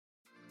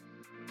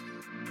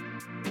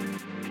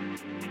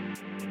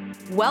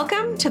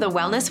Welcome to the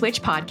Wellness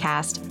Witch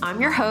podcast.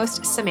 I'm your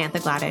host, Samantha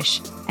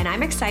Gladish, and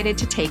I'm excited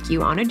to take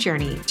you on a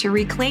journey to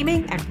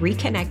reclaiming and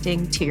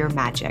reconnecting to your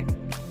magic,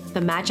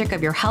 the magic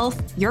of your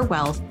health, your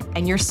wealth,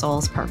 and your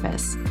soul's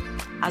purpose.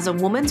 As a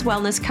woman's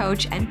wellness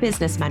coach and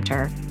business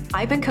mentor,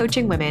 I've been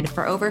coaching women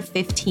for over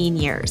 15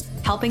 years,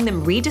 helping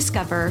them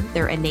rediscover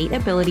their innate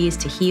abilities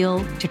to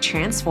heal, to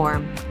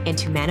transform, and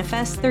to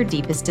manifest their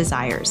deepest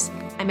desires.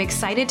 I'm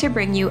excited to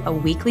bring you a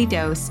weekly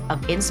dose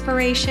of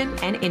inspiration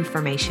and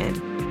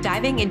information,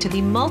 diving into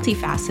the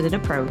multifaceted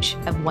approach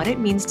of what it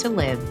means to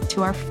live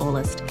to our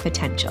fullest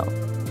potential.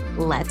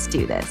 Let's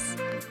do this.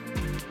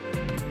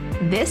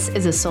 This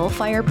is a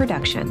Soulfire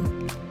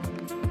production.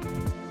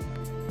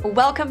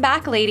 Welcome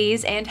back,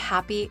 ladies, and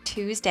happy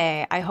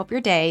Tuesday. I hope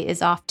your day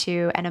is off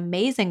to an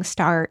amazing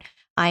start.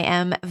 I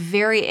am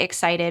very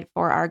excited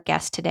for our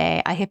guest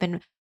today. I have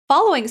been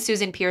following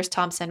Susan Peirce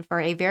Thompson for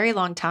a very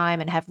long time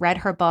and have read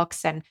her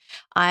books, and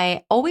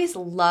I always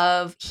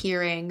love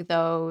hearing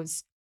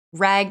those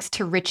rags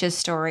to riches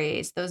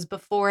stories, those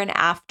before and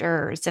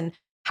afters, and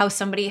how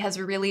somebody has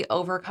really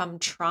overcome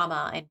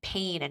trauma and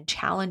pain and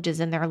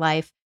challenges in their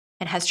life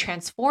and has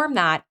transformed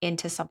that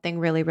into something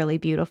really, really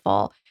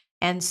beautiful.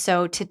 And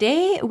so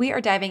today we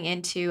are diving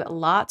into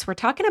lots. We're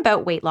talking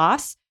about weight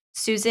loss.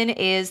 Susan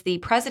is the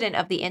president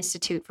of the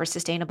Institute for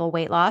Sustainable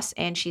Weight Loss,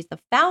 and she's the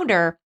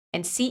founder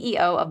and CEO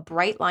of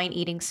Brightline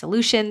Eating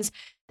Solutions.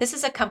 This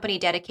is a company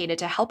dedicated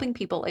to helping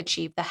people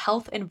achieve the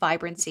health and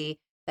vibrancy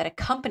that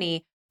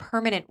accompany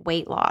permanent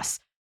weight loss.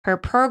 Her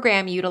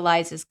program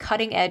utilizes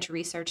cutting-edge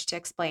research to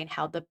explain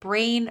how the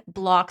brain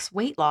blocks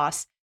weight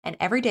loss, and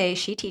every day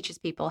she teaches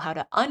people how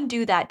to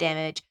undo that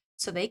damage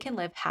so they can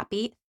live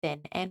happy,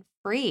 thin, and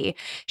free.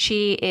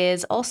 She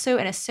is also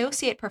an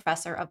associate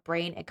professor of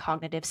brain and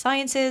cognitive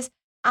sciences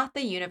at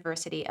the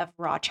University of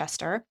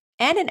Rochester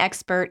and an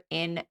expert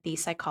in the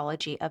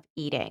psychology of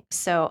eating.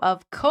 So,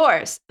 of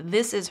course,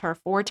 this is her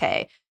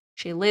forte.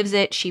 She lives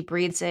it, she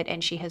breathes it,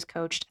 and she has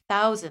coached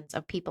thousands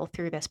of people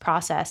through this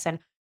process and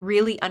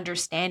really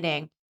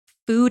understanding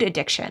food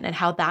addiction and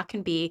how that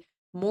can be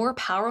more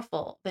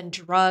powerful than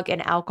drug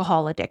and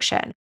alcohol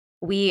addiction.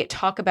 We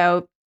talk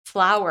about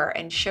flour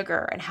and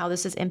sugar and how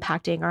this is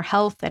impacting our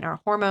health and our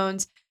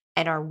hormones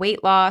and our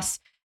weight loss,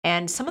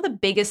 and some of the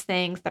biggest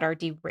things that are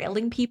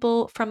derailing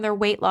people from their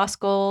weight loss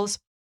goals.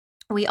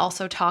 We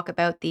also talk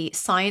about the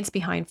science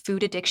behind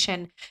food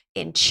addiction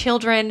in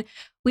children.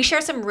 We share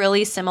some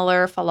really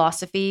similar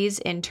philosophies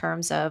in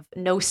terms of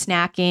no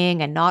snacking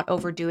and not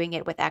overdoing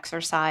it with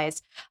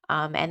exercise.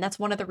 And that's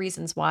one of the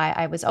reasons why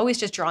I was always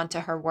just drawn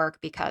to her work,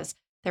 because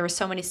there were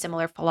so many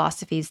similar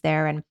philosophies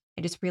there. And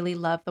I just really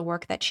love the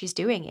work that she's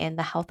doing in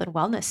the health and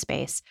wellness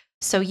space.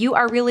 So you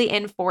are really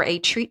in for a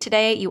treat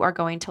today. You are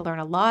going to learn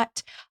a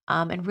lot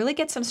and really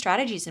get some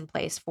strategies in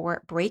place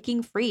for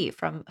breaking free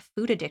from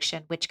food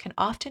addiction, which can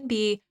often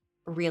be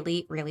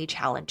really, really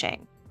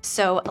challenging.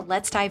 So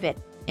let's dive in.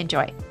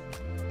 Enjoy.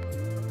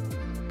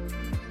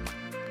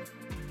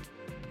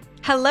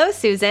 Hello,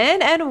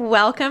 Susan, and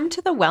welcome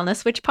to the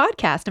Wellness Witch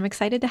podcast. I'm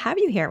excited to have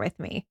you here with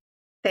me.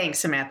 Thanks,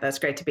 Samantha. It's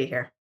great to be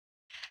here.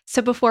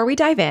 So before we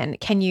dive in,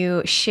 can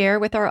you share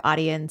with our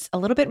audience a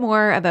little bit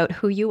more about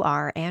who you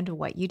are and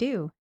what you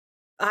do?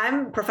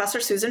 I'm Professor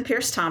Susan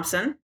Peirce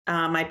Thompson.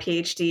 My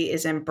PhD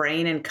is in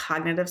brain and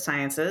cognitive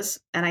sciences,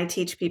 and I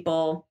teach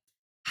people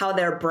how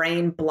their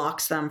brain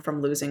blocks them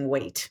from losing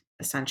weight,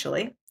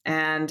 essentially.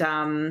 And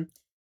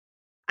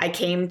I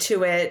came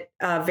to it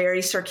a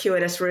very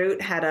circuitous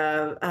route, had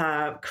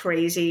a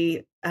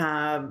crazy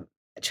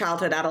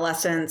childhood,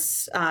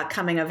 adolescence,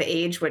 coming of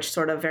age, which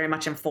sort of very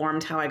much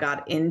informed how I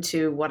got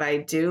into what I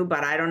do.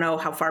 But I don't know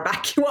how far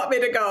back you want me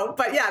to go.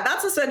 But yeah,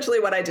 that's essentially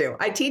what I do.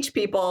 I teach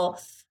people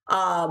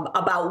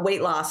about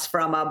weight loss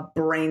from a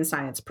brain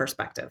science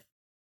perspective.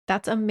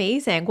 That's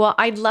amazing. Well,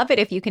 I'd love it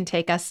if you can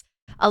take us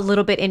a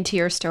little bit into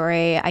your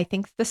story. I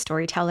think the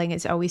storytelling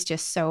is always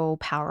just so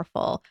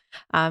powerful.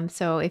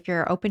 So if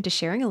you're open to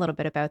sharing a little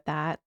bit about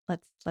that,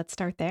 let's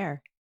start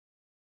there.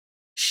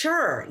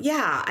 Sure.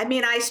 Yeah. I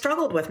mean, I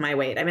struggled with my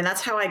weight. I mean,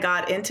 that's how I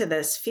got into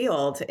this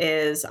field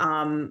is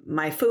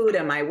my food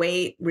and my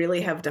weight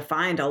really have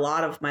defined a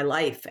lot of my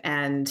life.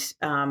 And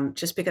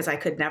just because I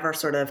could never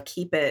sort of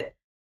keep it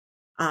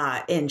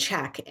in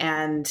check.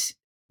 And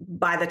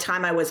by the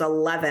time I was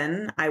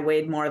 11, I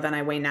weighed more than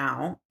I weigh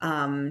now.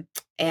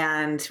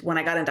 And when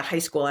I got into high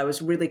school, I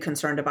was really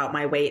concerned about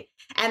my weight.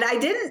 And I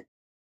didn't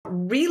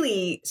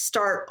really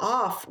start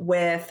off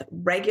with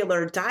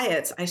regular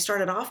diets. I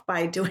started off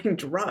by doing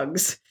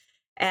drugs.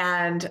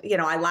 And,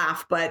 I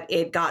laugh, but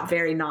it got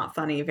very not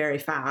funny very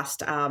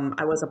fast.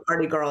 I was a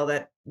party girl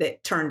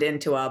that turned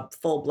into a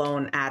full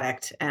blown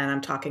addict. And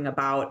I'm talking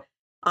about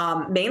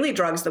mainly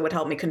drugs that would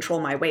help me control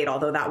my weight,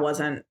 although that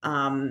wasn't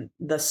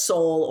the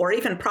sole or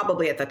even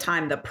probably at the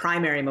time the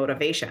primary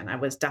motivation. I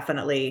was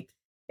definitely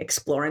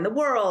exploring the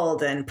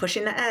world and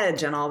pushing the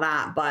edge and all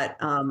that. But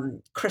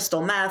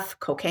crystal meth,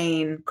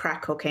 cocaine,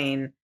 crack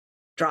cocaine,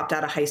 dropped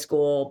out of high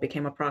school,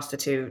 became a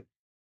prostitute.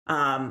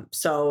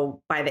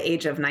 So by the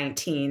age of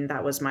 19,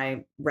 that was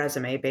my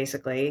resume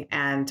basically.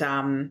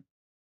 And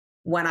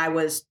when I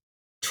was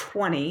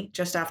 20,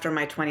 just after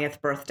my 20th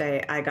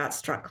birthday, I got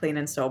struck clean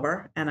and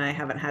sober, and I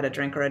haven't had a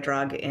drink or a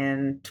drug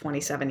in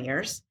 27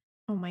 years,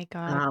 Oh my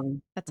God.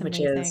 That's which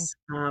amazing. is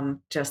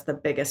just the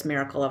biggest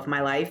miracle of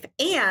my life.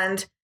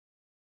 And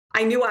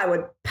I knew I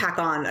would pack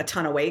on a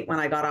ton of weight when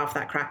I got off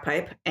that crack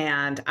pipe,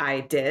 and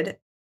I did.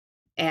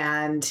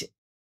 And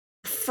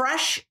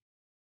fresh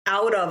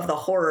out of the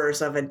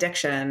horrors of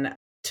addiction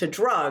to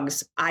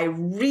drugs, I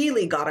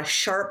really got a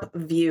sharp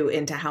view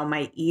into how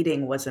my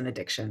eating was an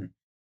addiction.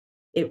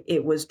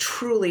 It was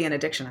truly an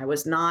addiction. I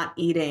was not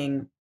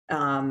eating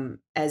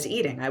as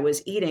eating. I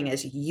was eating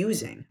as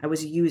using. I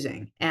was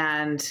using,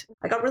 and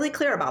I got really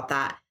clear about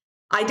that.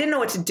 I didn't know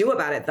what to do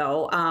about it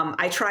though.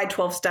 I tried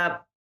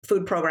 12-step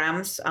food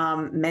programs,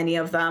 many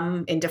of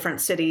them in different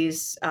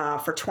cities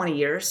for 20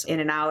 years, in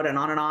and out and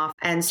on and off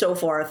and so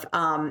forth.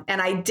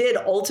 And I did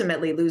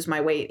ultimately lose my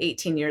weight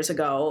 18 years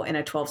ago in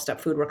a 12-step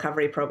food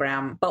recovery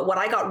program. But what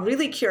I got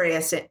really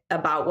curious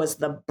about was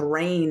the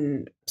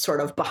brain sort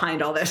of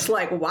behind all this.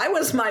 Like, why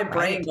was my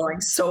brain Right.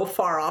 going so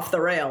far off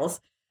the rails?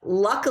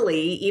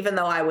 Luckily, even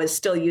though I was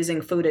still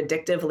using food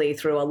addictively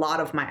through a lot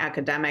of my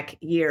academic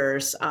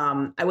years,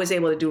 I was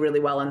able to do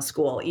really well in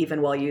school,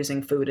 even while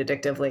using food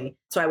addictively.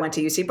 So I went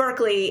to UC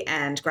Berkeley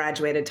and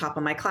graduated top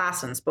of my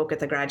class and spoke at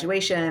the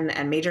graduation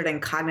and majored in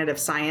cognitive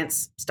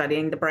science,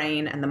 studying the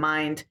brain and the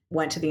mind.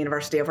 Went to the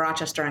University of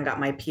Rochester and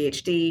got my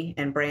PhD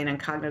in brain and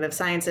cognitive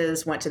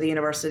sciences. Went to the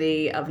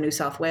University of New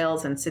South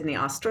Wales in Sydney,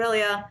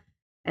 Australia,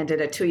 and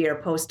did a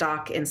 2-year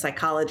postdoc in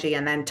psychology,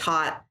 and then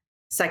taught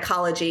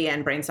psychology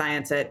and brain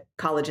science at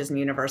colleges and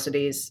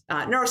universities,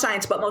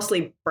 neuroscience, but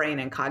mostly brain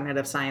and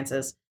cognitive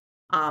sciences.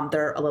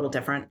 They're a little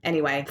different.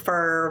 Anyway,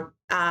 for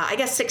I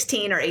guess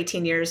 16 or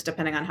 18 years,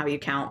 depending on how you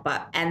count.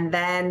 And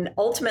then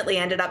ultimately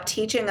ended up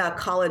teaching a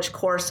college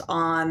course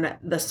on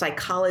the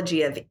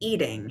psychology of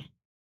eating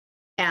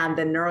and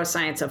the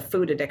neuroscience of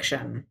food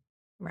addiction.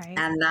 Right.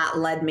 And that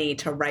led me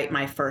to write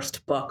my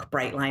first book,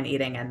 Bright Line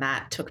Eating. And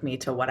that took me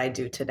to what I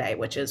do today,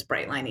 which is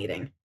Bright Line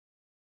Eating.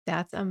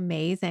 That's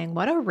amazing.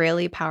 What a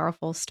really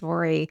powerful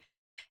story.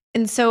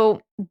 And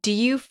so, do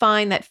you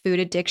find that food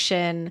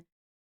addiction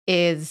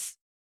is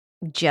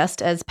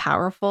just as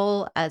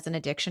powerful as an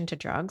addiction to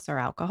drugs or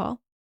alcohol?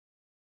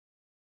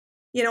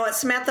 You know what,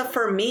 Samantha,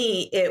 for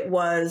me, it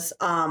was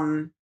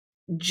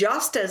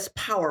just as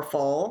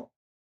powerful,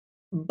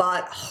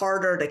 but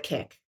harder to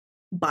kick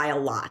by a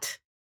lot.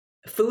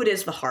 Food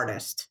is the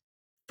hardest.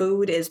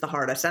 Food is the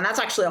hardest. And that's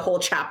actually a whole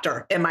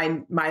chapter in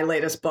my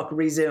latest book,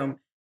 Resume.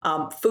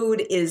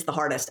 Food is the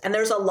hardest. And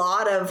there's a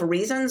lot of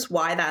reasons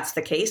why that's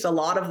the case. A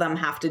lot of them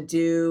have to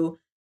do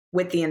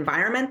with the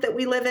environment that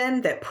we live in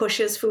that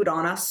pushes food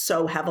on us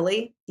so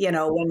heavily. You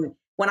know,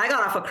 when I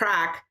got off of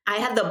crack, I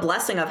had the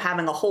blessing of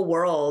having a whole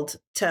world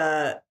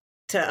to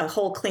a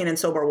whole clean and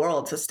sober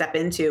world to step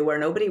into where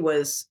nobody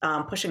was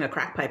pushing a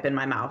crack pipe in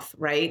my mouth,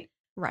 right?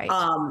 Right.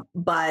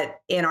 But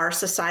in our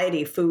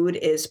society, food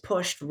is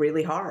pushed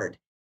really hard.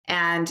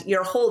 And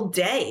your whole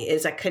day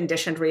is a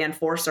conditioned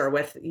reinforcer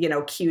with,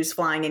 cues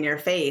flying in your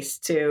face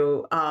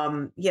to,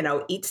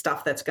 eat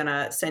stuff that's going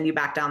to send you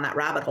back down that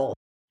rabbit hole.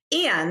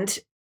 And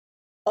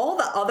all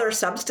the other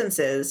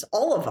substances,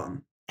 all of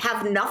them,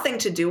 have nothing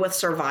to do with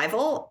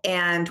survival.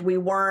 And we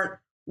weren't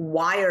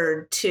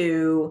wired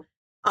to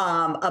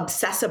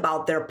obsess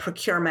about their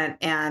procurement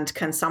and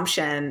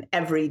consumption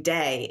every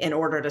day in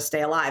order to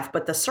stay alive.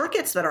 But the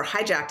circuits that are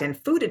hijacked in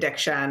food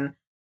addiction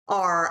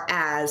are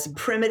as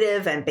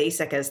primitive and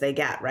basic as they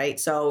get, right?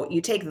 So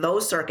you take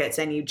those circuits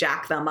and you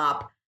jack them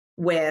up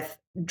with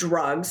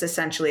drugs,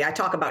 essentially. I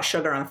talk about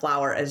sugar and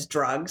flour as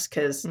drugs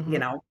because,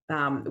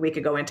 Mhm. we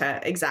could go into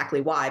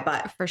exactly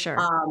why, For sure.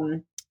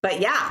 but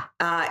yeah,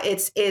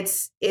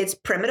 it's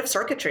primitive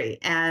circuitry,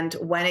 and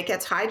when it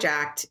gets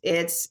hijacked,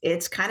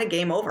 it's kind of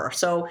game over.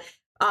 So,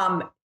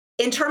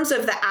 in terms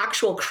of the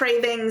actual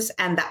cravings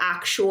and the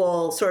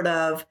actual sort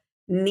of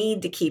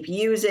need to keep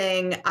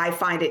using, I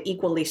find it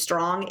equally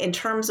strong. In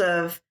terms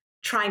of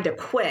trying to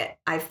quit,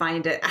 I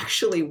find it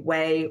actually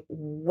way,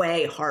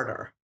 way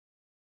harder.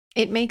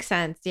 It makes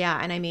sense. Yeah.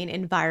 And I mean,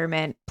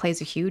 environment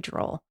plays a huge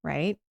role,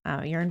 right?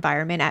 Your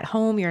environment at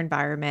home, your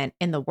environment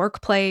in the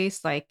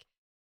workplace, like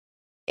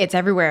it's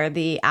everywhere.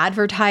 The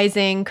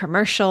advertising,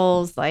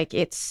 commercials, like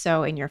it's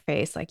so in your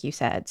face, like you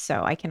said.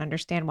 So I can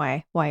understand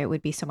why it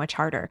would be so much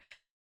harder.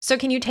 So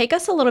can you take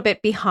us a little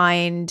bit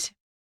behind,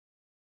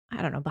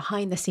 I don't know,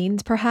 behind the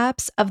scenes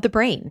perhaps of the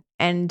brain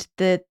and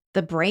the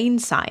brain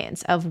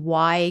science of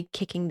why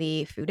kicking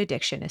the food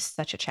addiction is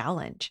such a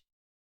challenge?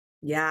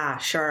 Yeah,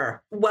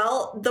 sure.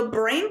 Well, the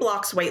brain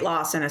blocks weight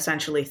loss in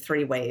essentially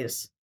three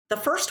ways. The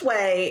first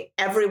way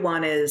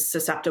everyone is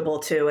susceptible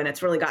to, and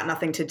it's really got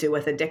nothing to do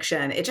with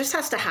addiction. It just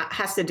has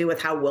to do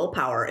with how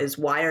willpower is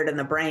wired in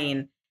the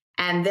brain,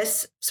 and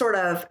this sort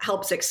of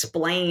helps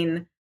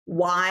explain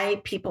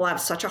why people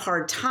have such a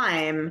hard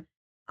time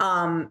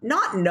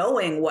not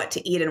knowing what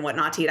to eat and what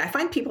not to eat. I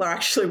find people are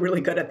actually really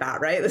good at that,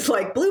 right? It's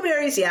like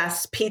blueberries,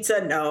 yes,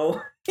 pizza,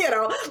 no.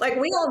 Like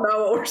we all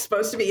know what we're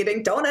supposed to be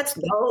eating. Donuts,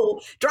 no.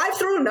 Drive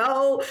through,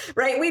 no.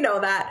 Right? We know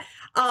that.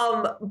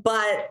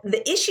 But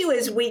the issue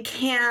is we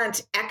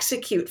can't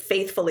execute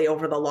faithfully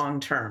over the long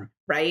term,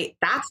 right?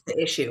 That's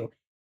the issue.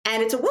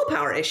 And it's a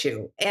willpower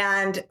issue.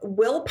 And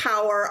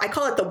willpower, I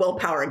call it the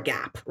willpower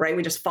gap, right?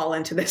 We just fall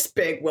into this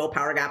big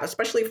willpower gap,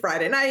 especially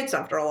Friday nights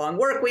after a long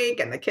work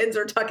week and the kids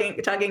are tugging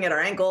at our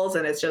ankles.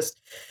 And it's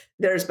just,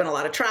 there's been a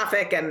lot of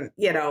traffic and,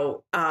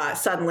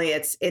 suddenly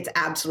it's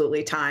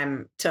absolutely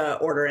time to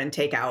order and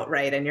take out,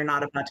 right? And you're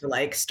not about to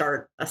like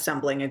start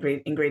assembling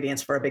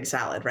ingredients for a big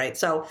salad,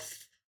 right?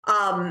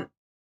 Um,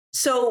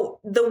 so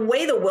the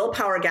way the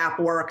willpower gap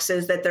works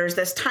is that there's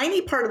this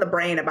tiny part of the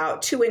brain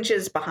about 2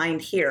 inches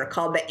behind here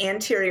called the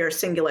anterior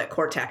cingulate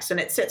cortex, and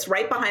it sits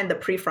right behind the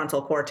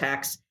prefrontal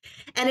cortex.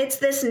 And it's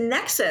this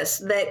nexus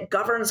that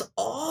governs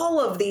all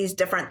of these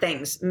different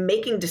things,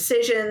 making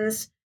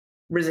decisions,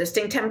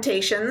 resisting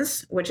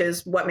temptations, which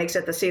is what makes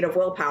it the seat of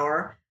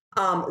willpower,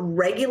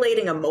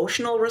 regulating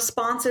emotional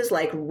responses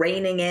like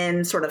reining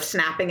in, sort of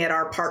snapping at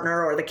our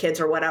partner or the kids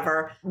or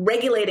whatever,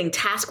 regulating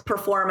task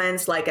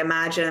performance, like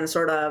imagine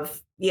sort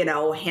of,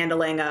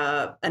 handling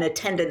an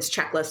attendance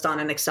checklist on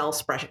an Excel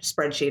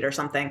spreadsheet or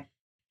something.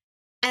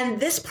 And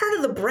this part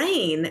of the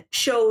brain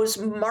shows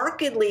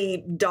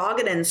markedly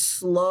dogged and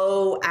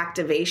slow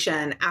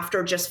activation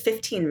after just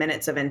 15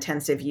 minutes of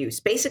intensive use.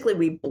 Basically,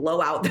 we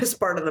blow out this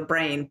part of the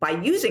brain by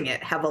using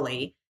it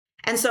heavily.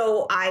 And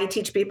so I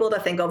teach people to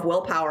think of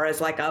willpower as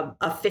like a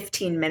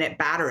 15-minute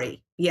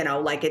battery,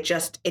 like it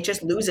just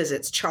loses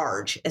its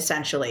charge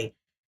essentially.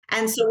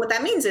 And so what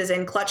that means is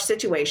in clutch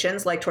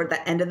situations, like toward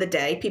the end of the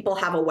day, people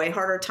have a way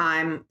harder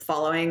time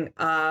following,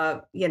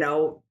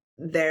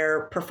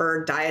 their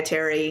preferred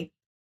dietary,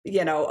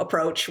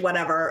 approach,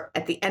 whatever,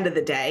 at the end of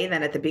the day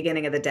than at the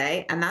beginning of the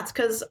day. And that's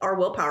because our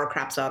willpower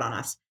craps out on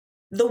us.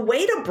 The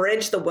way to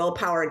bridge the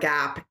willpower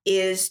gap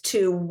is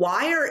to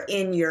wire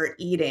in your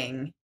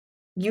eating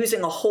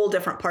using a whole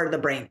different part of the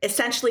brain,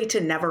 essentially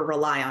to never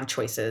rely on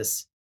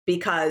choices,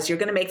 because you're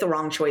going to make the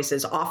wrong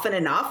choices often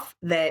enough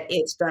that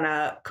it's going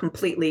to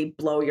completely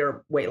blow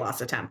your weight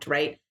loss attempt,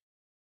 right?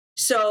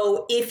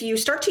 So if you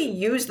start to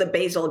use the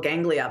basal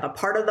ganglia, the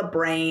part of the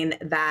brain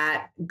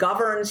that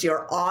governs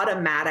your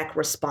automatic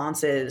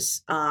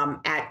responses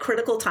at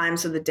critical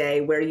times of the day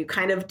where you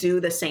kind of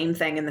do the same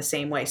thing in the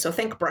same way. So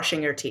think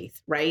brushing your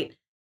teeth, right?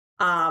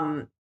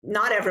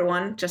 Not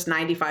everyone, just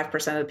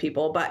 95% of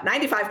people, but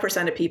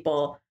 95% of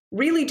people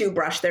really do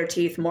brush their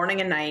teeth morning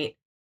and night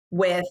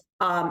with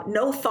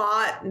no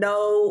thought,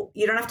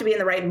 you don't have to be in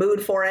the right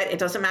mood for it. It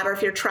doesn't matter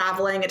if you're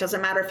traveling. It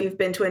doesn't matter if you've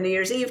been to a New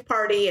Year's Eve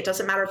party. It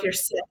doesn't matter if you're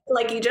sick.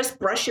 Like you just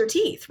brush your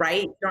teeth,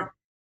 right?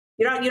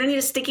 You don't need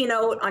a sticky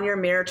note on your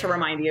mirror to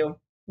remind you.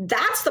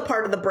 That's the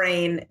part of the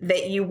brain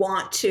that you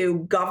want to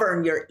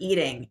govern your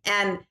eating.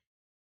 And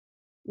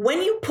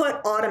when you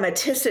put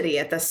automaticity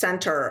at the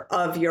center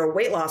of your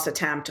weight loss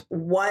attempt,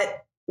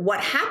 what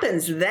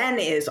happens then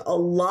is a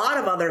lot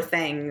of other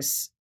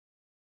things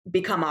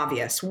become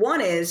obvious.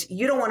 One is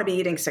you don't want to be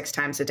eating 6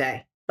 times a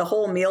day. The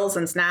whole meals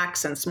and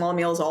snacks and small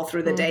meals all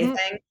through the day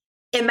thing.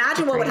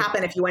 Imagine what would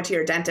happen if you went to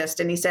your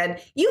dentist and he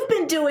said, "You've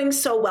been doing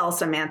so well,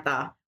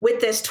 Samantha, with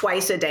this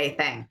twice a day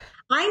thing.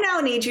 I now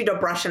need you to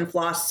brush and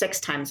floss 6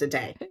 times a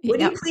day. Would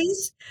you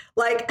please?"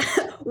 Like,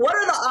 what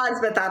are the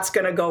odds that that's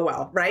going to go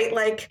well, right?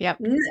 Like,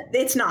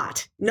 it's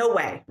not. No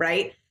way,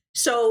 right?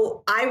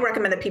 So I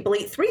recommend that people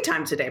eat 3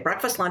 times a day,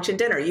 breakfast, lunch, and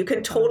dinner. You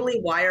can totally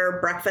wire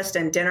breakfast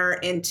and dinner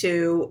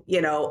into,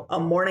 a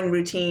morning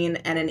routine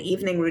and an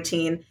evening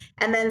routine.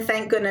 And then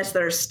thank goodness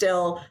there's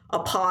still a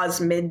pause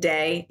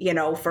midday,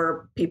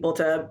 for people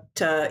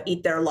to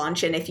eat their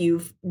lunch. And if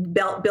you've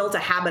built a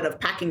habit of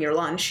packing your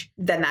lunch,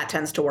 then that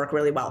tends to work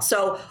really well.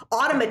 So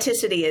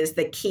automaticity is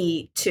the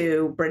key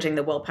to bridging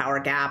the willpower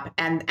gap.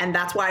 And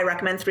that's why I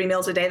recommend 3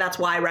 meals a day. That's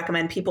why I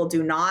recommend people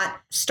do not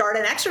start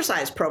an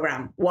exercise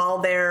program while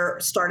they're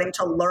starting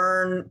to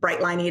learn bright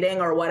line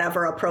eating or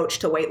whatever approach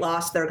to weight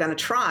loss they're going to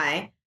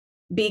try,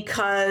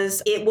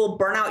 because it will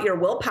burn out your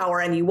willpower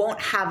and you won't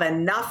have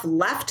enough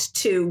left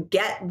to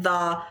get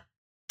the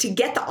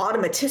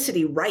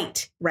automaticity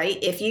right?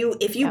 If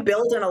you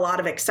build in a lot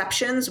of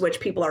exceptions, which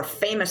people are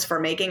famous for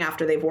making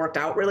after they've worked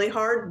out really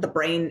hard, the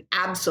brain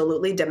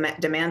absolutely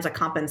demands a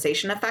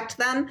compensation effect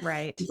then.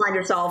 Right. You find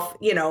yourself,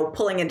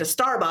 pulling into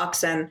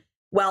Starbucks and,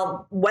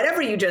 well,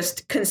 whatever you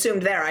just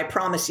consumed there, I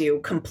promise you,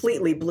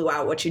 completely blew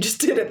out what you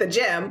just did at the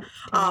gym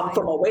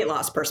from a weight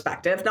loss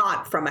perspective,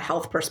 not from a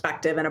health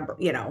perspective and,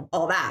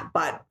 all that.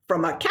 But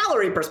from a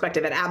calorie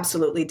perspective, it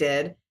absolutely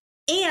did.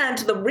 And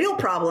the real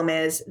problem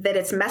is that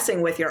it's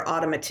messing with your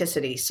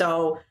automaticity.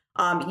 So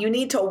you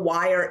need to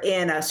wire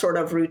in a sort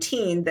of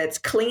routine that's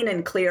clean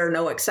and clear,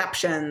 no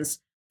exceptions,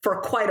 for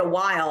quite a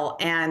while.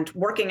 And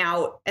working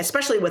out,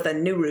 especially with a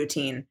new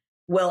routine,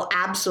 will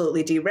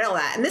absolutely derail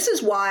that. And this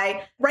is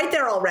why right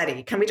there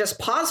already, can we just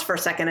pause for a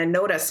second and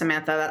notice,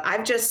 Samantha, that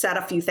I've just said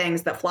a few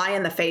things that fly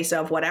in the face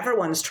of what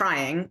everyone's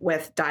trying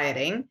with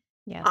dieting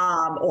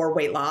or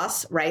weight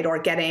loss, right?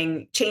 Or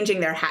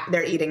changing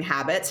their eating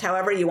habits,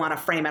 however you want to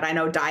frame it. I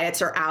know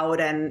diets are out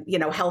and,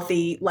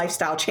 healthy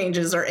lifestyle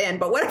changes are in,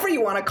 but whatever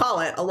you want to call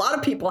it, a lot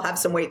of people have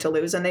some weight to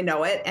lose and they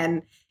know it.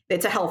 And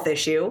it's a health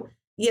issue.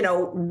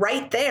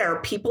 right there,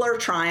 people are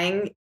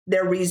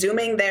they're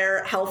resuming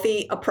their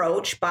healthy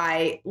approach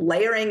by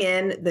layering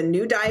in the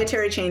new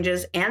dietary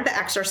changes and the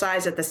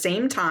exercise at the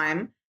same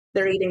time.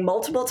 They're eating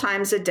multiple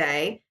times a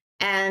day,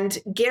 and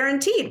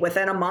guaranteed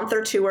within a month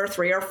or 2 or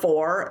 3 or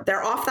 4,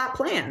 they're off that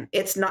plan.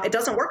 It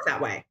doesn't work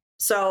that way.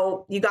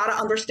 So you got to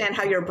understand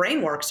how your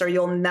brain works, or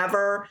you'll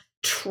never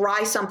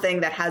try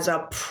something that has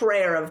a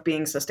prayer of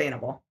being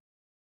sustainable.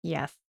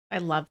 Yes, I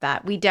love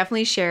that. We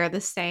definitely share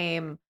the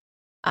same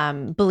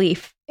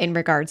belief in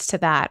regards to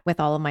that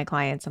with all of my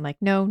clients. I'm like,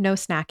 no, no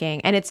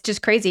snacking. And it's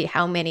just crazy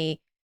how many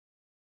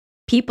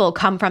people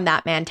come from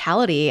that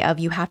mentality of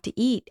you have to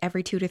eat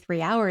every 2 to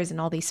 3 hours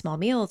and all these small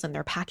meals, and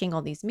they're packing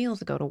all these meals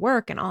to go to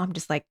work. And I'm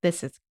just like,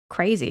 this is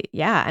crazy.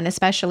 Yeah. And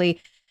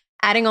especially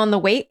adding on the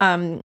weight,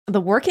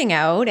 the working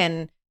out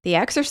and the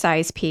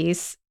exercise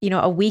piece,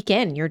 a week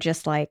in, you're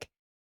just like,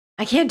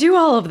 I can't do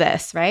all of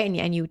this, right?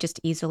 And you just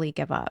easily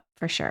give up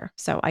for sure.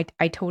 So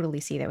I totally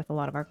see that with a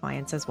lot of our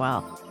clients as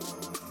well.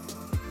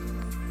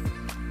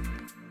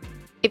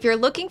 If you're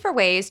looking for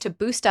ways to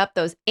boost up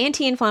those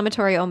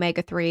anti-inflammatory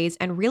omega-3s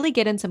and really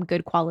get in some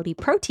good quality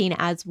protein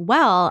as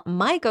well,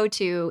 my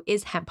go-to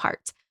is hemp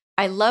hearts.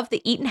 I love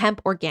the Eaton Hemp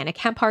organic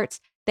hemp hearts.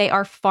 They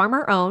are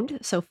farmer owned,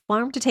 so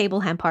farm to table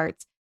hemp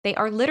hearts. They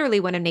are literally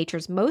one of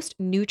nature's most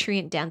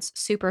nutrient dense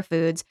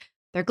superfoods.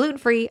 They're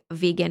gluten-free,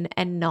 vegan,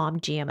 and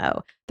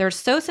non-GMO. They're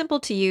so simple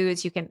to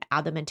use. You can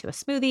add them into a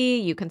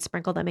smoothie, you can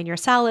sprinkle them in your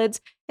salads,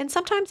 and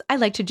sometimes I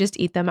like to just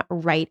eat them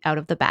right out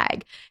of the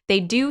bag. They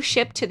do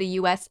ship to the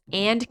US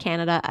and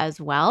Canada as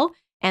well,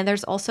 and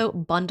there's also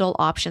bundle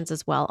options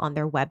as well on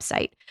their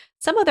website.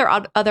 Some of their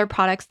other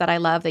products that I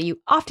love that you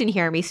often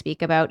hear me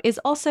speak about is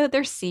also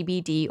their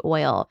CBD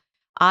oil.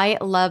 I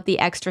love the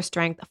extra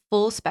strength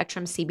full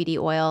spectrum CBD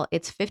oil.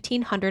 It's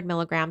 1,500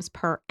 milligrams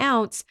per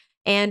ounce,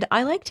 and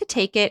I like to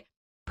take it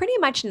pretty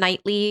much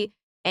nightly,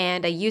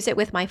 and I use it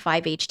with my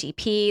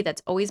 5-HTP.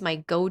 That's always my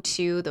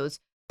go-to, those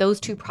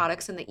two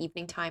products in the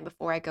evening time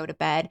before I go to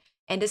bed,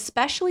 and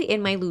especially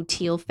in my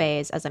luteal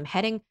phase as I'm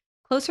heading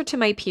closer to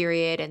my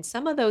period and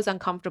some of those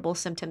uncomfortable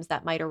symptoms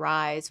that might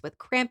arise with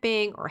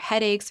cramping or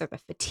headaches or the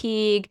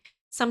fatigue,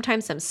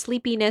 sometimes some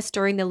sleepiness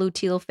during the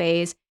luteal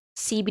phase.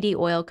 CBD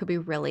oil could be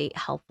really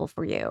helpful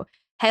for you.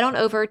 Head on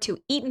over to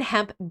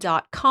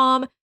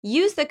eatonhemp.com,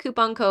 use the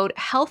coupon code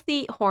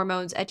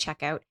HEALTHYHormones at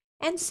checkout,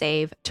 and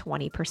save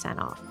 20%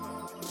 off.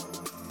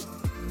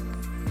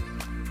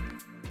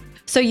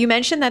 So you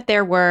mentioned that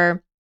there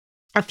were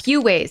a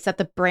few ways that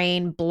the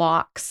brain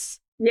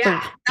blocks.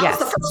 Yeah, that was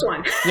the first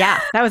one.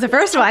 Yeah, that was the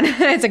first one.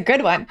 It's a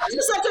good one. I'm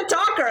just such a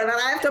talker, and then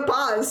I have to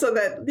pause so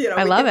that,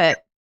 I love it.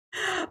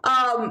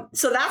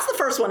 So that's the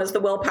first one, is the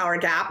willpower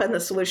gap, and the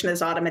solution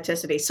is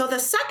automaticity. So the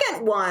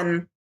second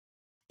one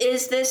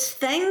is this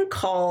thing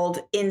called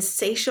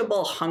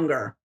insatiable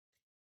hunger.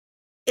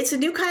 It's a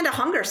new kind of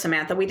hunger,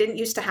 Samantha. We didn't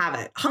used to have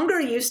it.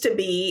 Hunger used to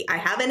be, I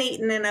haven't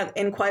eaten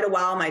in quite a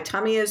while. My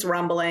tummy is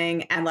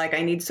rumbling, and like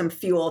I need some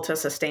fuel to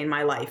sustain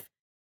my life.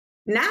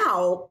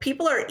 Now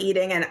people are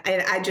eating, and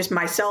I just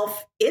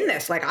myself in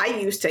this, like I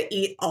used to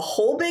eat a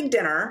whole big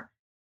dinner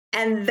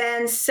and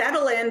then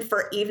settle in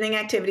for evening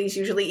activities,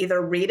 usually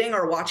either reading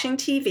or watching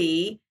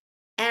TV,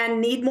 and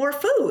need more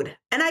food.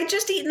 And I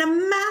just eaten a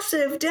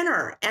massive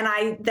dinner, and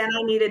I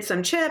needed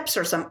some chips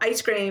or some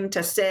ice cream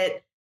to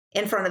sit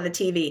in front of the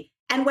TV.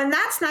 And when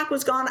that snack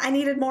was gone, I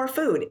needed more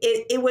food.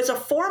 It was a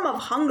form of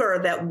hunger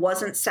that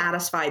wasn't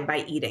satisfied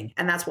by eating.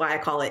 And that's why I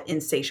call it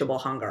insatiable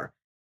hunger.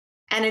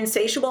 And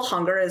insatiable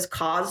hunger is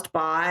caused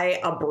by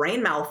a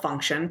brain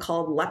malfunction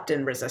called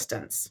leptin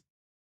resistance.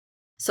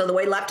 So the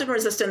way leptin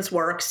resistance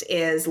works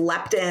is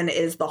leptin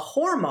is the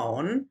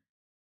hormone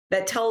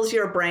that tells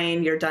your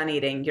brain you're done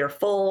eating, you're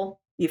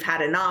full, you've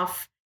had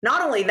enough.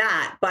 Not only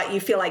that, but you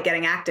feel like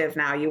getting active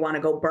now. You want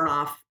to go burn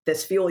off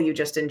this fuel you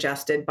just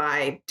ingested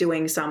by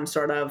doing some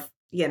sort of,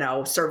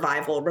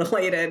 survival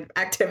related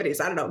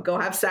activities. I don't know, go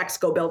have sex,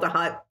 go build a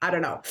hut. I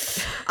don't know.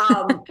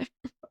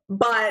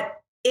 But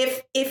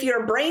if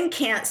your brain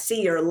can't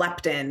see your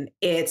leptin,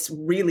 it's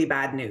really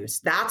bad news.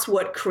 That's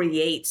what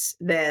creates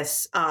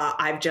this,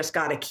 I've just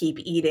got to keep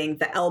eating.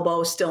 The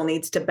elbow still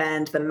needs to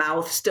bend. The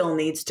mouth still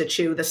needs to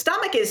chew. The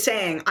stomach is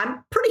saying,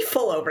 I'm pretty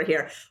full over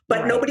here,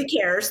 but nobody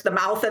cares. The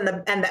mouth and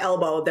the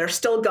elbow, they're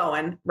still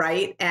going,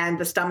 right? And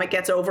the stomach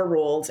gets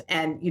overruled,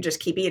 and you just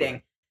keep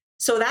eating.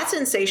 So that's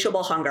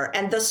insatiable hunger.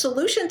 And the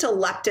solution to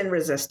leptin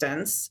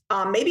resistance,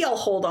 maybe I'll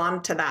hold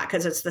on to that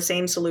because it's the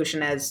same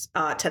solution as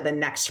to the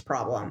next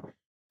problem.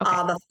 Okay.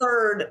 The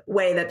third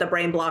way that the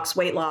brain blocks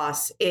weight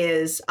loss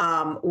is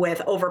with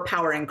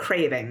overpowering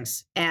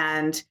cravings.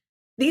 And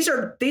these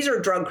are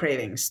drug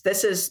cravings.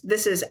 This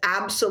is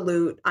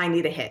absolute, I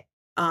need a hit.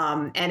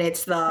 And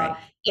it's the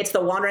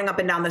wandering up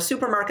and down the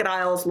supermarket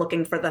aisles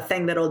looking for the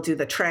thing that'll do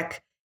the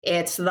trick.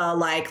 It's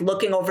the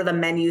looking over the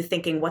menu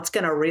thinking what's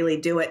going to really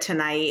do it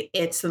tonight.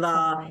 It's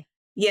the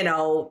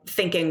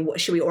thinking,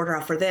 should we order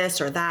out for this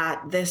or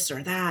that,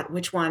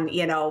 which one,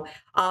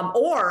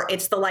 or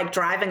it's the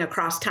driving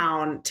across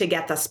town to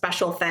get the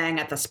special thing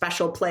at the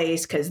special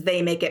place because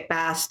they make it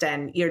best.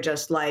 And you're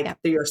just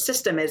your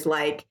system is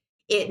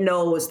it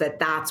knows that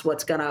that's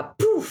what's gonna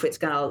poof, it's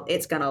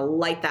gonna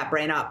light that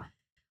brain up.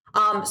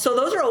 So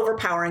those are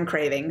overpowering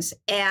cravings,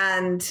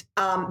 and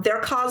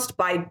they're caused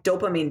by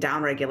dopamine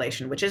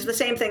downregulation, which is the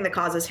same thing that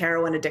causes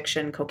heroin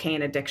addiction,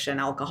 cocaine addiction,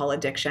 alcohol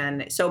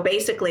addiction. So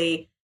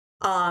basically,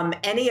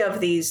 any of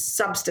these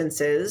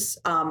substances,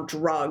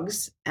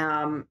 drugs,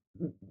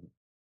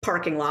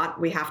 parking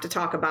lot, we have to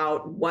talk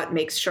about what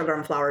makes sugar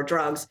and flour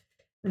drugs.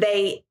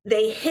 They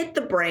hit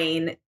the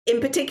brain, in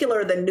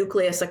particular the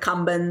nucleus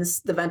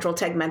accumbens, the ventral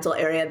tegmental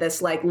area,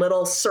 this like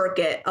little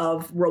circuit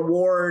of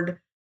reward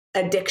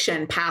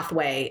addiction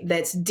pathway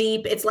that's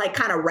deep. It's like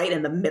kind of right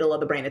in the middle of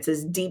the brain. It's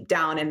as deep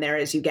down in there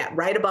as you get,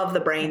 right above the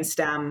brain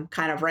stem,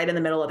 kind of right in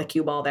the middle of the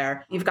cue ball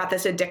there. You've got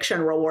this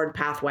addiction reward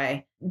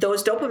pathway.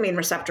 Those dopamine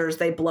receptors,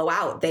 they blow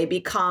out. They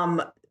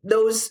become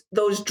those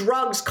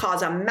drugs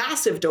cause a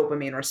massive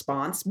dopamine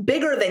response,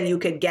 bigger than you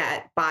could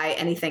get by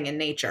anything in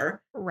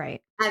nature.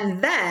 Right.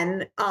 And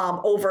then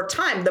over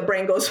time, the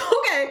brain goes,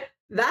 okay,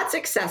 that's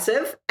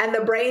excessive. And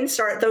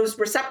those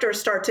receptors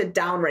start to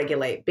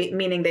downregulate,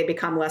 meaning they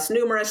become less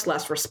numerous,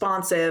 less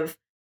responsive,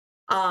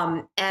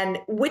 and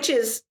which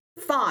is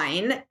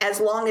fine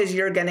as long as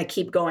you're going to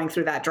keep going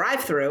through that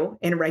drive-through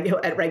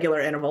at regular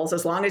intervals,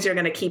 as long as you're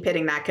going to keep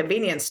hitting that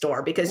convenience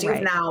store, because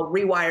you've now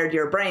rewired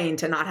your brain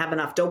to not have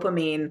enough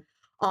dopamine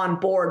on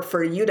board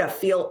for you to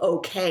feel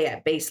okay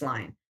at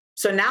baseline.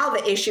 So now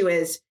the issue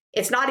is,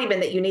 it's not even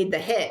that you need the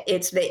hit,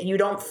 it's that you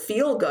don't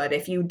feel good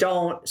if you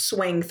don't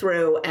swing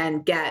through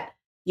and get,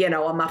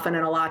 a muffin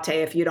and a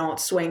latte, if you don't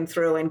swing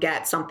through and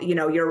get something,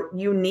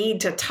 you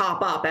need to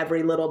top up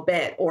every little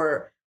bit,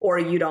 or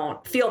you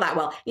don't feel that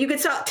well. You could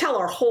tell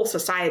our whole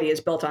society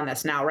is built on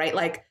this now, right?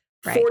 Like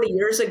 40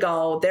 years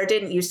ago, there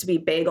didn't used to be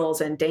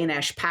bagels and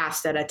Danish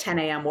passed at a 10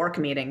 a.m. work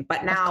meeting,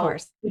 but now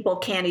people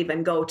can't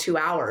even go 2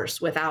 hours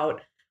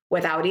without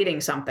eating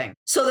something.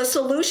 So the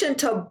solution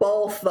to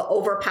both the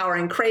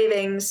overpowering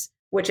cravings,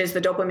 which is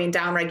the dopamine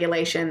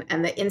downregulation,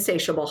 and the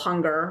insatiable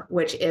hunger,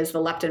 which is the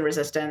leptin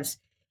resistance,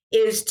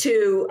 is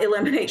to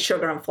eliminate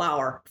sugar and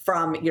flour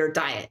from your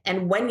diet.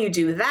 And when you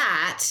do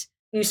that,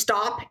 you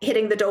stop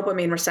hitting the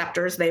dopamine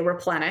receptors. They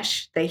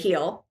replenish, they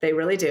heal, they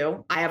really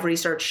do. I have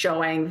research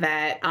showing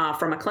that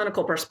from a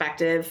clinical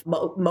perspective,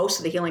 most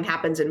of the healing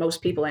happens in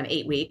most people in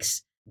 8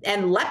 weeks.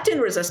 And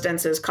leptin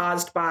resistance is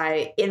caused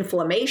by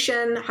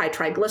inflammation, high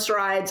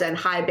triglycerides, and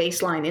high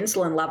baseline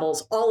insulin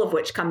levels, all of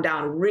which come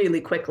down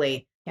really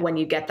quickly when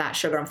you get that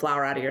sugar and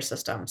flour out of your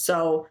system.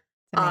 So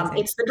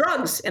it's the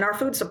drugs in our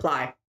food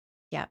supply.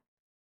 Yeah.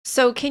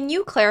 So can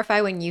you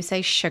clarify, when you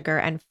say sugar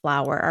and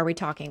flour, are we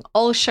talking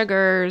all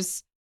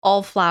sugars,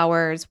 all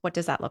flours? What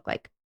does that look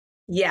like?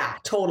 Yeah,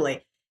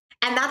 totally.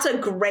 And that's a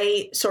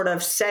great sort of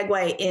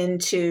segue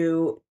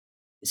into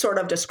sort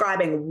of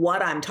describing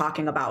what I'm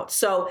talking about.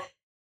 So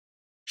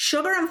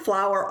sugar and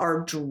flour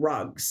are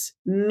drugs,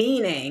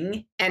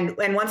 meaning, and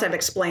once I've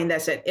explained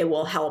this, it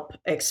will help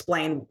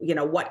explain,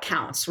 what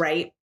counts,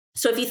 right?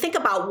 So if you think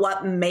about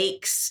what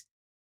makes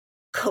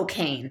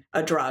cocaine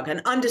a drug,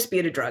 an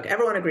undisputed drug,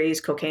 everyone agrees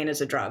cocaine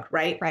is a drug,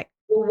 right? Right.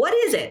 Well, what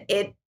is it?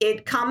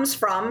 It comes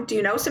from, do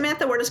you know,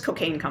 Samantha, where does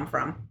cocaine come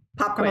from?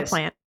 Pop quiz. From a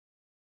plant.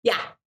 Yeah,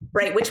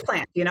 right. Which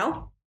plant, do you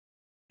know?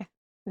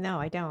 No,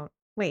 I don't.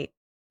 Wait.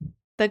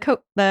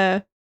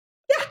 Yeah.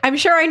 I'm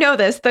sure I know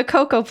this. The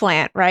cocoa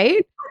plant,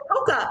 right?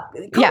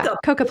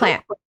 Coca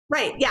plant.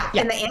 Right. Yeah.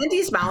 In the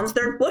Andes Mountains,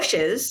 they're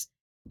bushes,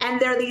 and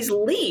they're these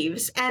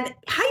leaves, and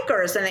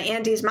hikers in the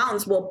Andes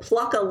Mountains will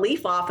pluck a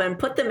leaf off and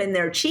put them in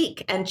their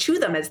cheek and chew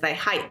them as they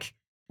hike.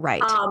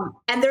 Right.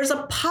 And there's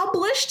a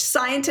published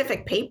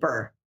scientific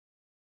paper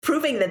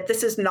proving that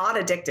this is not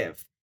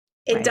addictive.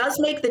 It does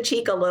make the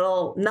cheek a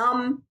little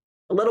numb,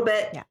 a little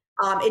bit. Yeah.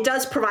 It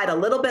does provide a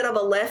little bit of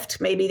a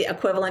lift, maybe the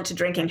equivalent to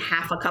drinking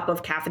half a cup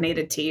of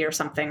caffeinated tea or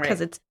something, right?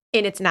 Because it's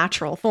in its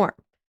natural form.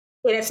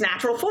 In its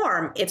natural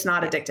form, it's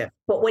not addictive.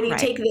 But when you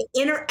take the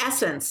inner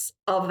essence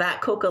of that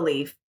coca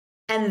leaf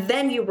and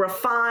then you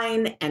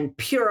refine and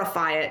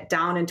purify it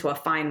down into a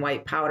fine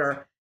white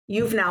powder,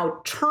 you've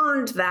now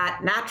turned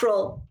that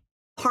natural,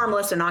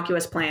 harmless,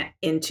 innocuous plant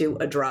into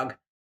a drug.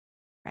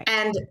 Right.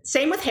 And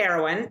same with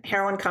heroin.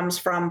 Heroin comes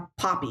from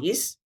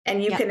poppies.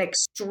 And you can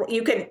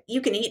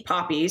eat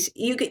poppies.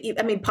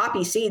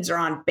 Poppy seeds are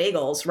on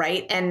bagels,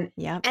 right? And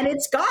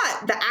it's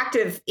got the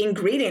active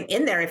ingredient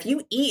in there. If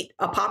you eat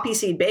a poppy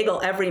seed bagel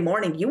every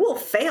morning, you will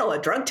fail a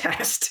drug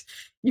test.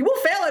 You will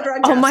fail a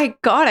drug test. Oh my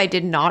God, I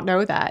did not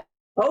know that.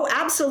 Oh,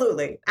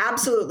 absolutely.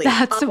 Absolutely.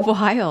 That's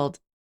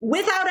wild.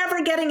 Without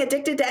ever getting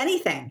addicted to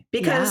anything,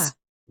 because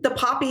the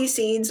poppy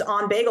seeds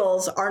on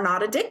bagels are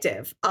not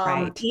addictive,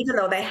 even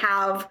though they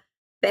have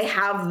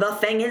the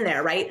thing in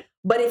there, right?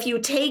 But if you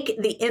take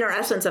the inner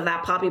essence of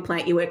that poppy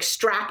plant, you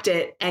extract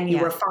it and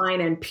you refine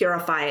and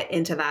purify it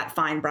into that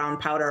fine brown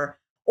powder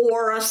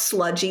or a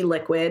sludgy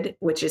liquid,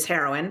 which is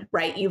heroin,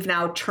 right? You've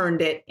now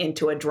turned it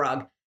into a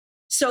drug.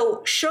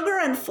 So sugar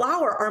and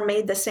flour are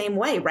made the same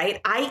way,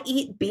 right? I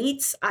eat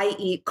beets, I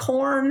eat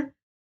corn,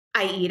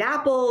 I eat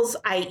apples,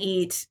 I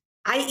eat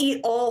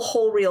all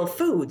whole real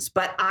foods,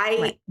 but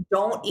I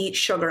don't eat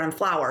sugar and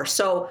flour.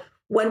 So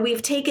when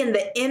we've taken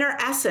the inner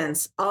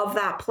essence of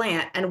that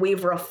plant and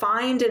we've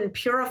refined and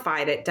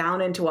purified it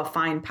down into a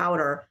fine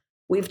powder,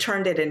 we've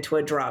turned it into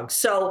a drug.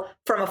 So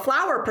from a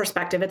flour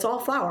perspective, it's all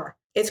flour.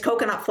 It's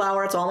coconut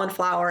flour, it's almond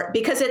flour,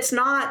 because it's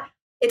not,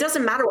 it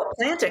doesn't matter what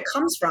plant it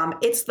comes from.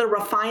 It's the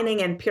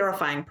refining and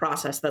purifying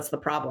process that's the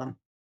problem.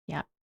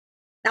 Yeah.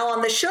 Now,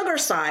 on the sugar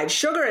side,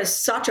 sugar is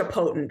such a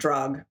potent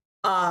drug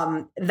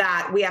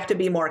that we have to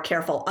be more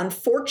careful.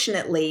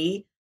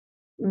 Unfortunately,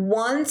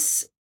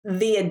 once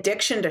the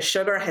addiction to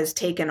sugar has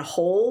taken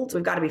hold,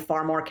 we've got to be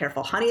far more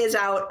careful. Honey is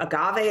out,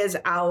 agave is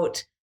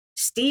out,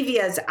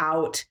 stevia is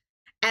out.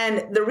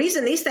 And the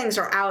reason these things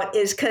are out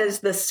is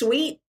because the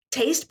sweet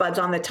taste buds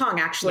on the tongue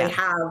actually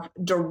have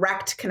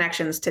direct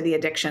connections to the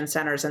addiction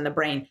centers in the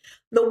brain.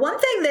 The one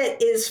thing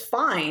that is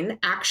fine,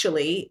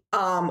 actually,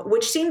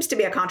 which seems to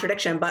be a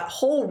contradiction, but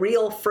whole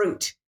real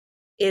fruit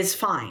is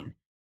fine.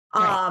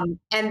 Right.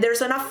 And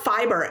there's enough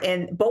fiber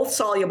in both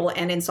soluble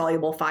and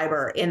insoluble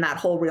fiber in that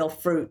whole real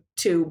fruit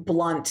to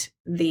blunt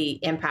the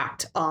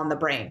impact on the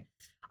brain.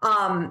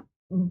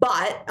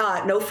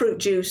 But no fruit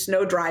juice,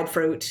 no dried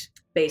fruit,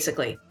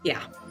 basically.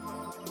 Yeah.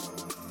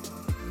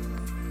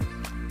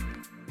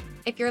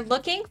 If you're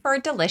looking for a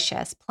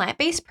delicious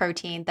plant-based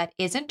protein that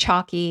isn't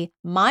chalky,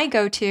 my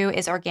go-to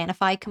is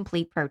Organifi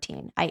Complete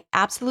Protein. I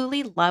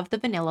absolutely love the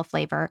vanilla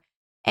flavor,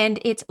 and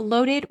it's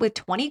loaded with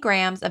 20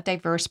 grams of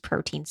diverse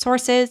protein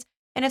sources,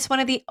 and it's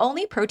one of the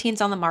only proteins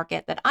on the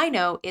market that I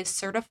know is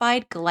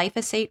certified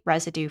glyphosate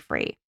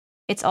residue-free.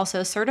 It's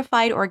also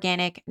certified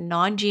organic,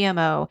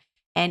 non-GMO,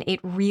 and it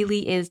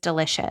really is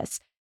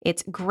delicious.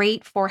 It's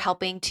great for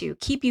helping to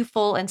keep you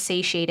full and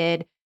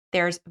satiated.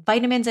 There's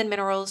vitamins and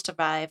minerals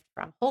derived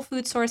from whole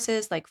food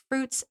sources like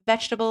fruits,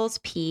 vegetables,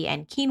 pea,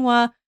 and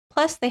quinoa.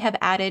 Plus, they have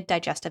added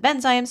digestive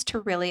enzymes to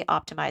really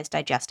optimize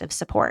digestive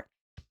support.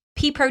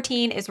 Pea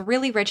protein is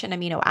really rich in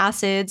amino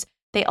acids.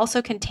 They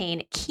also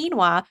contain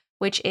quinoa,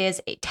 which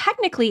is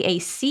technically a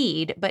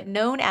seed, but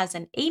known as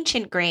an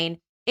ancient grain.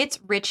 It's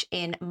rich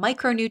in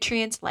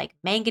micronutrients like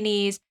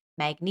manganese,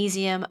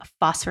 magnesium,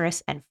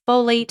 phosphorus, and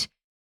folate.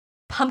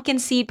 Pumpkin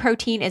seed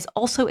protein is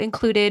also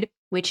included,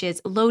 which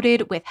is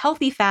loaded with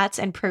healthy fats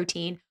and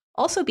protein,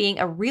 also being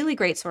a really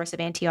great source of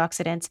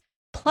antioxidants,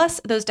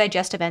 plus those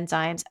digestive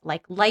enzymes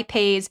like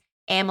lipase,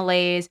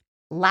 amylase,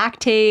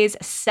 lactase,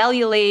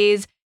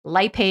 cellulase,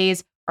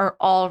 lipase are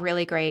all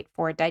really great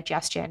for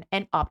digestion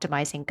and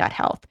optimizing gut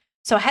health.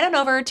 So head on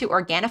over to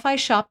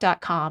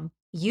OrganifiShop.com,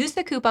 use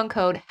the coupon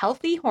code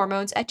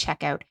HEALTHYHormones at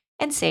checkout,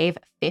 and save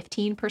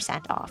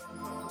 15% off.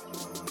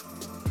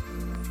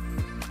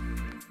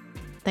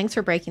 Thanks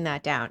for breaking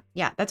that down.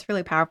 Yeah, that's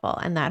really powerful.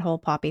 And that whole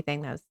poppy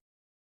thing, that's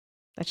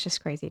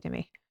just crazy to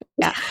me.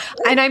 Yeah.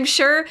 And I'm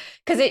sure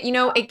because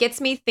it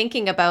gets me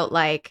thinking about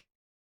like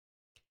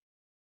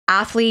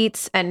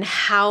athletes and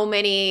how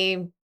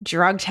many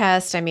drug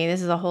tests. I mean,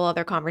 this is a whole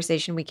other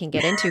conversation we can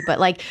get into, but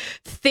like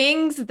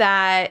things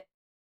that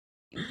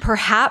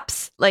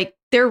perhaps like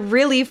they're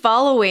really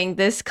following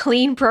this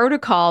clean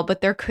protocol,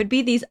 but there could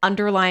be these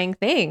underlying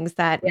things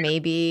that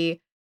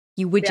maybe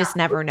you would just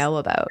never know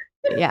about.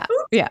 Yeah.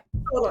 Yeah.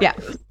 Yeah.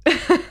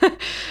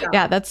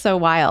 Yeah. That's so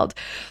wild.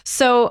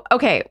 So,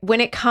 okay.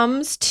 When it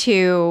comes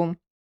to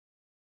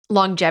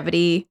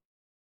longevity,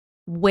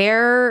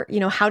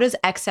 how does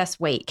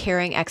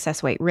carrying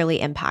excess weight really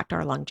impact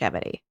our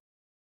longevity?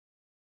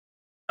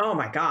 Oh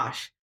my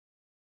gosh.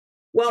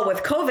 Well,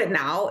 with COVID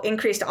now,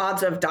 increased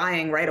odds of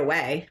dying right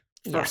away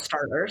for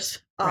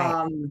starters.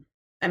 Right.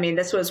 I mean,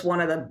 this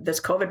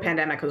COVID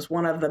pandemic was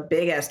one of the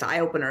biggest eye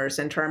openers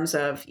in terms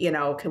of,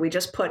 can we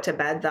just put to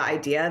bed the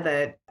idea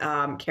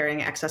that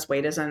carrying excess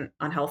weight isn't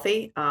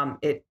unhealthy?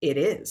 It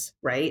is,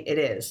 right? It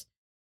is.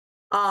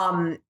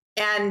 And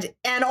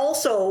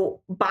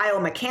also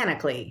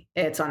biomechanically,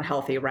 it's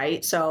unhealthy,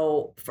 right?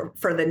 So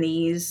for the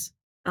knees,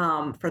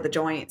 for the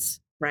joints,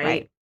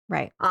 right?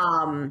 Right.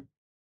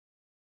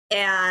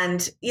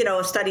 And,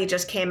 a study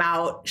just came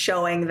out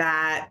showing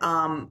that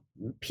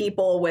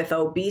people with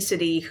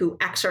obesity who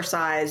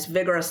exercise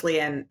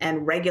vigorously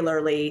and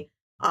regularly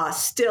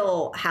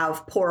still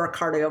have poorer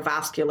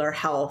cardiovascular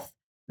health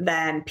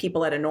than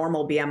people at a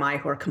normal BMI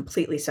who are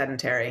completely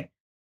sedentary.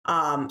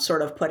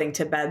 Sort of putting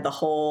to bed the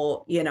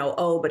whole,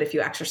 but if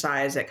you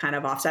exercise, it kind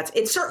of offsets.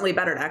 It's certainly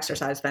better to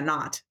exercise than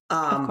not.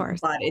 Of course.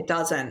 But it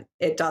doesn't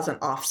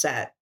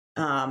offset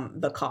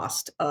the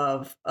cost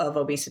of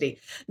obesity.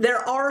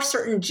 There are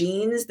certain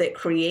genes that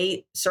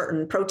create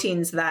certain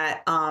proteins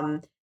that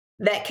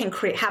can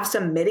have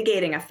some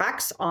mitigating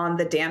effects on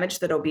the damage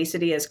that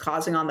obesity is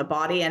causing on the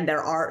body. And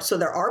there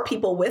are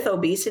people with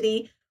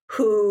obesity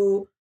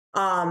who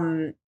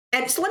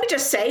and so let me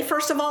just say,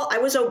 first of all, I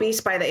was obese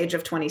by the age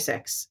of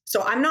 26.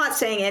 So I'm not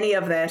saying any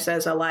of this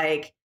as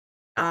a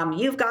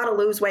you've got to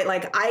lose weight.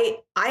 Like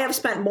I have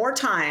spent more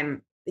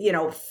time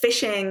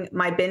fishing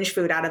my binge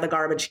food out of the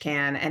garbage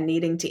can and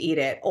needing to eat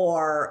it,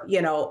 or,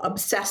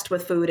 obsessed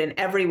with food in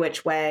every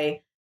which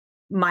way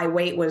my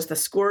weight was the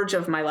scourge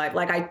of my life.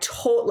 Like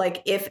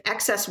like if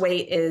excess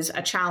weight is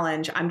a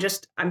challenge, I'm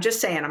just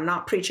saying, I'm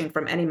not preaching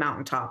from any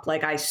mountaintop.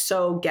 Like I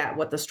so get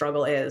what the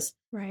struggle is.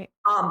 Right.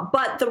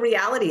 But the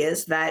reality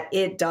is that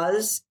it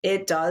does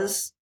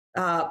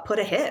put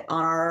a hit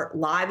on our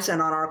lives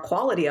and on our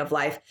quality of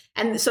life.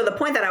 And so the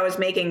point that I was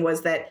making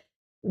was that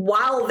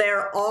while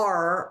there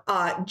are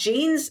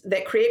genes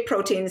that create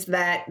proteins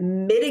that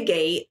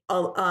mitigate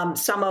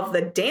some of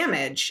the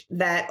damage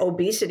that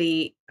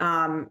obesity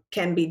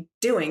can be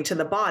doing to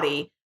the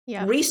body,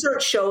 Yeah.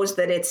 research shows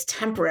that it's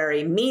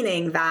temporary,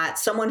 meaning that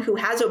someone who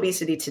has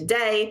obesity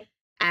today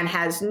and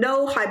has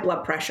no high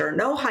blood pressure,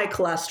 no high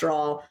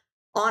cholesterol,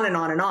 on and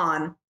on and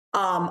on,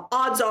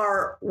 odds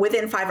are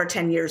within 5 or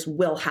 10 years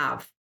will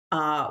have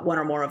one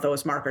or more of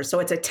those markers. So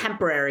it's a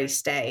temporary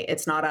stay.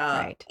 It's not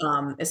Right.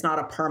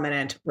 a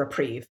permanent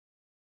reprieve.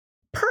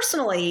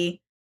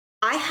 Personally,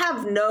 I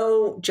have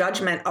no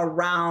judgment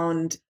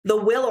around the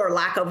will or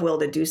lack of will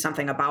to do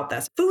something about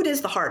this. Food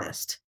is the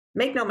hardest.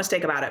 Make no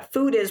mistake about it.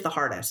 Food is the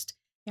hardest.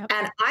 Yep.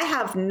 And I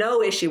have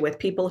no issue with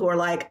people who are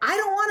like, I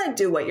don't want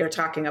to do what you're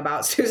talking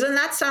about, Susan.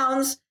 That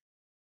sounds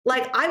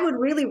like I would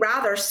really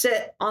rather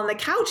sit on the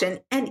couch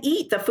and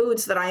eat the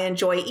foods that I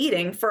enjoy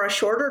eating for a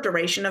shorter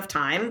duration of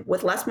time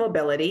with less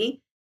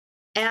mobility.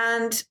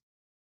 And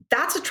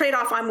that's a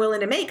trade-off I'm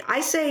willing to make.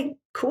 I say,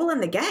 cool in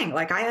the gang.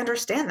 Like I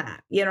understand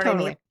that. You know what I mean?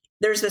 Totally.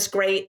 There's this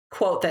great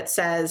quote that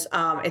says,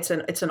 it's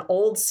an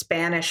old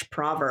Spanish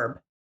proverb.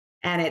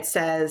 And it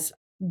says,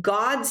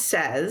 God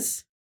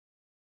says,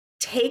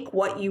 take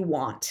what you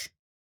want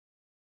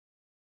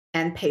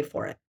and pay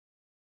for it.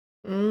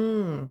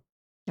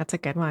 That's a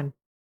good one.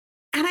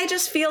 And I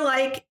just feel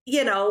like,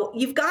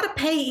 you've got to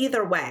pay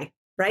either way,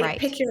 right? Right.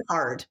 Pick your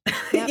hard,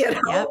 Yep.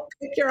 Yep.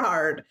 pick your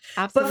hard.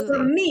 But for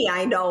Absolutely. me,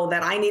 I know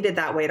that I needed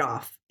that weight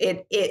off.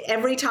 It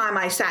every time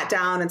I sat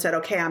down and said,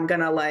 okay, I'm going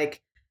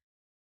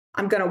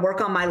to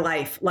work on my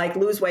life. Like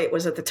lose weight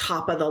was at the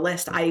top of the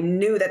list. I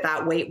knew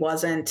that weight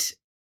wasn't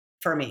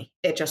for me.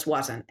 It just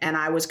wasn't. And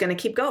I was going to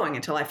keep going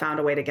until I found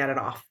a way to get it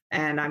off.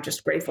 And I'm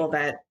just grateful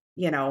that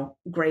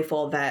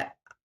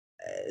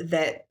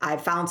I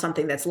found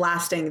something that's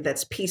lasting,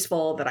 that's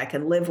peaceful, that I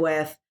can live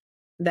with,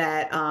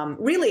 that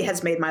really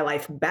has made my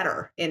life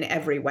better in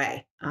every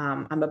way.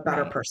 I'm a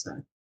better Right.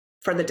 person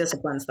for the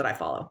disciplines that I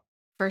follow.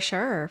 For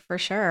sure. For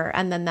sure.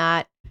 And then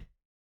that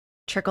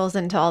trickles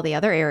into all the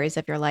other areas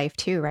of your life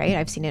too, right?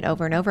 I've seen it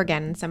over and over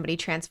again. Somebody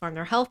transform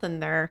their health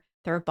and their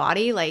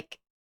body, like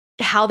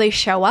how they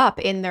show up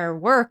in their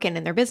work and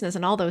in their business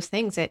and all those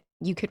things.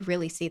 You could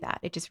really see that.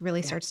 It just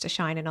really Yeah. starts to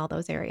shine in all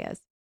those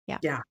areas. Yeah.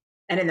 Yeah.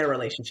 And in their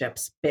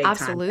relationships, big time, right?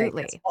 It's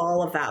Absolutely.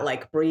 all of that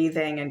like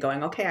breathing and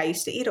going, okay, I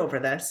used to eat over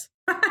this.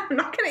 I'm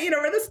not going to eat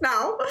over this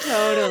now. I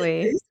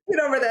Totally. used to eat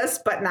over this,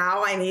 but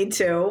now I need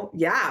to,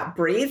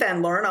 breathe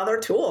and learn other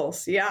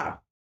tools. Yeah.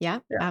 Yeah,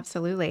 Yeah.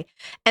 absolutely.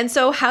 And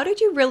so how did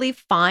you really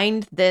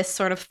find this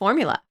sort of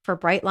formula for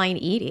bright line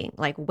eating?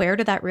 Like where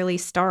did that really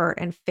start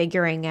and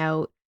figuring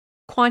out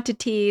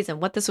quantities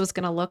and what this was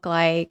going to look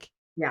like?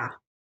 Yeah.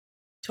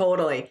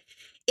 Totally.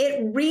 It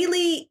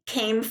really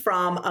came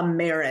from a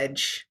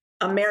marriage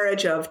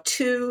of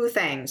two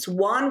things.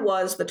 One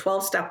was the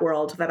 12-step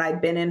world that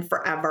I'd been in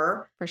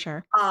forever. For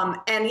sure. And,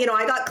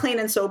 I got clean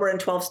and sober in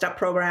 12-step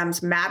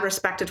programs, mad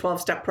respect to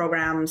 12-step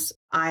programs.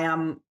 I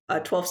am a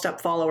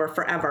 12-step follower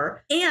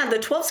forever. And the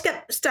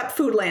 12-step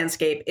food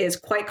landscape is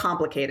quite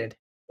complicated.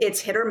 It's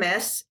hit or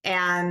miss.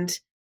 And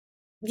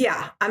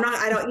I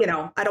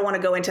don't want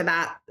to go into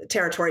that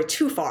territory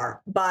too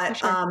far, For but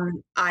sure.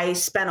 I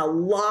spent a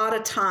lot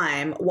of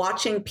time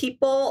watching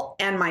people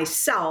and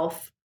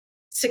myself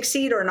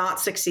succeed or not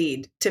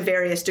succeed to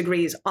various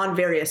degrees on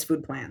various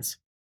food plans.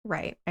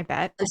 Right. I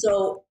bet. And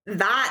so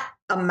that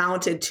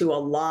amounted to a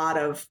lot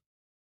of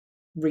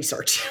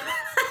research,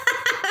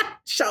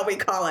 shall we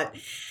call it.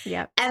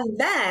 Yep. And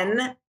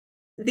then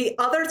the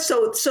other,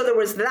 so there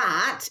was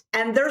that,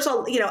 and there's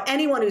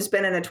anyone who's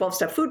been in a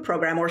 12-step food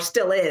program or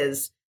still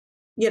is,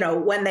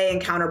 when they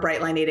encounter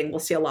bright line eating, we'll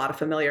see a lot of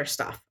familiar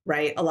stuff,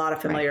 right? A lot of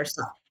Right. familiar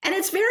stuff. And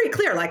it's very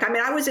clear. Like,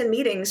 I was in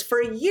meetings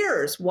for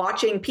years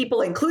watching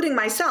people, including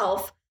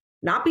myself,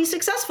 not be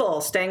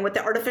successful, staying with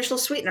the artificial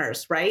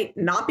sweeteners, right?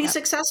 Not be Yep.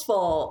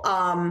 successful,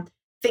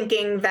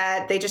 thinking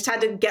that they just had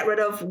to get rid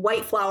of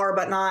white flour,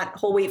 but not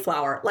whole wheat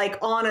flour, like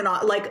on and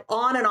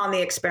on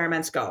the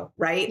experiments go,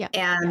 right? Yep.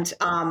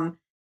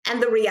 And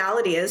the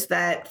reality is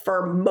that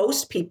for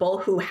most people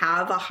who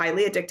have a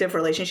highly addictive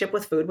relationship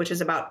with food, which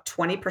is about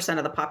 20%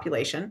 of the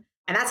population,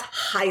 and that's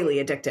highly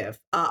addictive.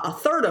 A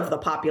third of the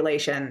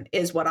population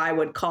is what I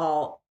would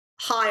call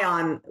high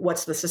on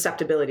what's the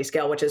susceptibility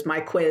scale, which is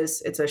my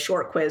quiz. It's a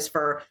short quiz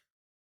for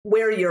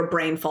where your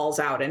brain falls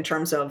out in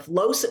terms of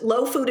low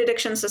food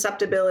addiction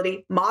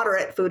susceptibility,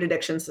 moderate food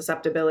addiction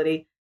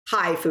susceptibility,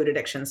 high food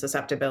addiction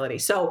susceptibility.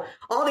 So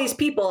all these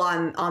people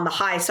on the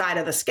high side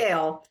of the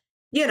scale,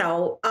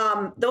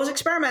 those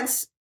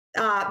experiments,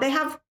 they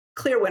have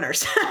clear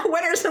winners,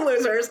 winners and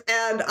losers.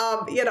 And,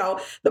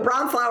 the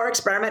brown flour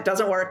experiment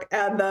doesn't work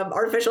and the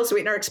artificial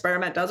sweetener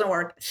experiment doesn't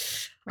work.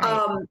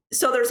 Right.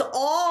 So there's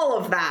all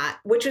of that,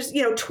 which is,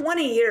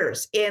 20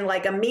 years in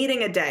like a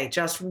meeting a day,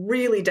 just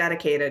really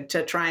dedicated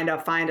to trying to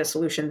find a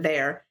solution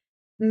there,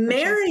 For sure.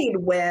 married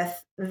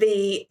with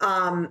the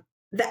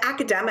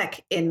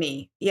academic in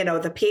me, the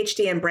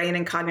PhD in brain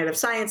and cognitive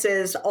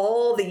sciences,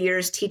 all the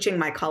years teaching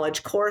my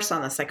college course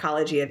on the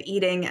psychology of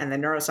eating and the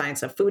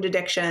neuroscience of food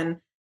addiction,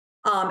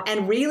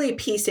 and really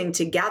piecing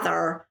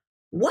together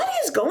what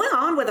is going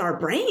on with our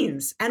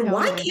brains and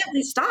why Totally. can't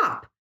we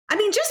stop? I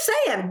mean, just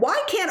saying,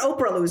 why can't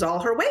Oprah lose all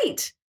her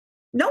weight?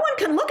 No one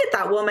can look at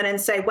that woman and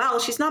say, well,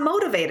 she's not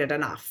motivated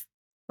enough,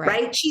 Right.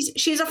 right?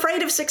 She's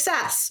afraid of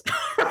success,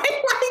 right?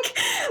 Like,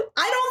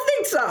 I don't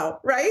think so,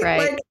 right?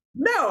 Right. Like,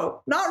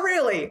 no, not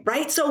really,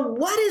 right? So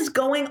what is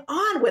going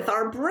on with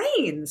our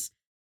brains?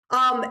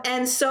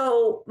 And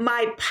so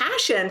my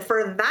passion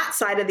for that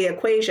side of the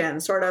equation,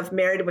 sort of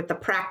married with the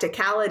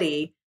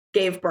practicality,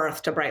 gave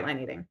birth to Bright Line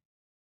Eating.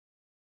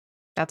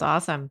 That's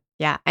awesome.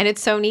 Yeah. And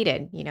it's so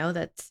needed,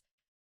 that's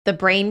the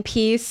brain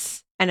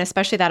piece and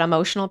especially that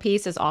emotional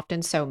piece is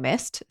often so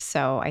missed.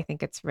 So I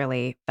think it's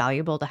really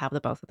valuable to have the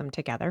both of them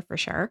together for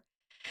sure.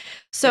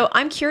 So Yeah.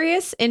 I'm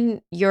curious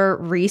in your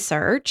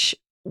research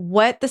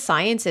what the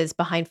science is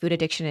behind food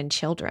addiction in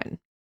children.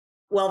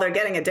 Well, they're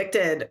getting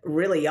addicted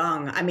really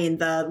young. I mean,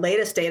 the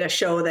latest data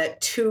show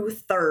that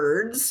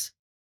 2/3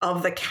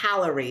 of the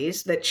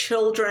calories that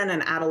children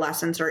and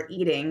adolescents are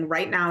eating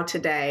right now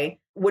today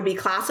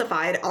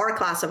are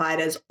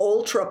classified as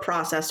ultra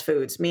processed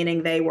foods,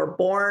 meaning they were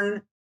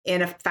born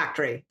in a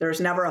factory.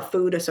 There's never a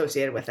food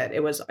associated with it.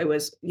 It was,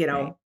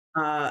 Right.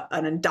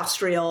 an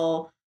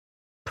industrial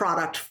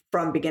product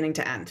from beginning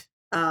to end.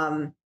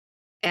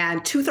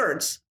 And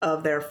 2/3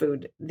 of their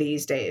food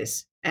these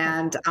days. Wow.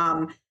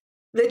 And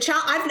the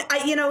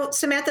child,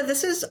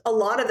 Samantha, a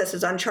lot of this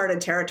is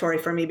uncharted territory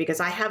for me because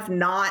I have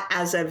not,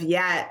 as of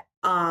yet,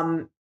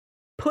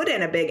 put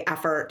in a big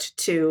effort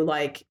to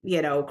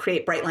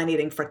create Bright Line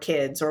Eating for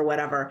kids or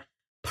whatever.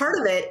 Part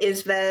of it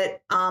is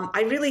that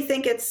I really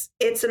think it's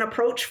an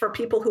approach for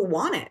people who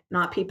want it,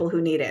 not people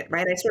who need it.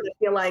 Right? I sort of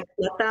feel like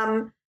let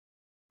them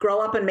grow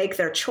up and make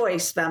their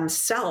choice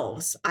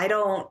themselves.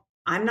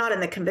 I'm not in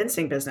the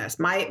convincing business.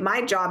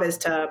 My job is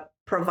to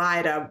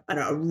provide a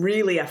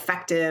really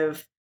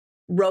effective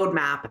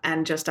roadmap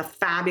and just a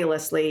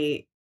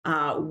fabulously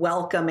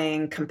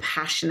welcoming,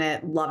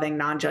 compassionate, loving,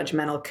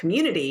 non-judgmental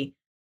community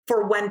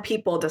for when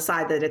people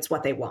decide that it's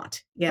what they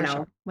want, For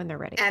sure. When they're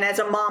ready. And as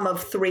a mom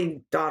of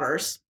 3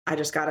 daughters, I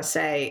just got to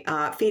say,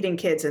 feeding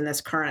kids in this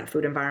current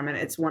food environment,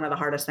 it's one of the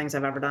hardest things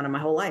I've ever done in my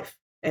whole life.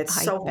 It's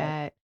I so hard.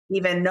 bet.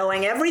 Even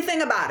knowing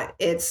everything about it,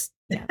 it's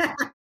Yeah.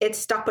 it's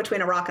stuck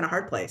between a rock and a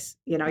hard place.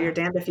 You're Yeah.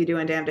 damned if you do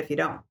and damned if you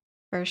don't.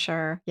 For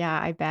sure. Yeah,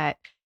 I bet.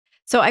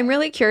 So I'm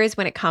really curious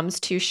when it comes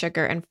to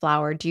sugar and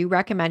flour, do you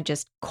recommend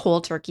just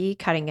cold turkey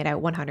cutting it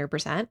out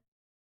 100%?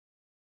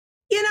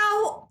 You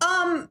know,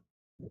 um,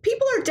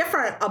 People are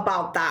different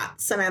about that,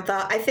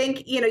 Samantha. I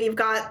think, you've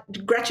got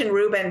Gretchen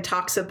Rubin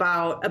talks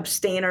about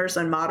abstainers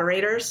and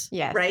moderators,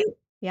 Yes. right?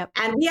 Yep.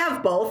 And we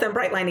have both in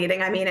Bright Line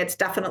Eating. I mean, it's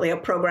definitely a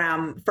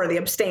program for the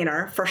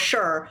abstainer for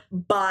sure,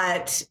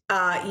 but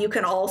you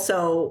can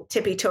also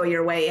tippy toe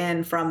your way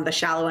in from the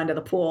shallow end of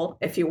the pool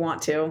if you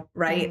want to, Mhm.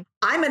 right?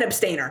 I'm an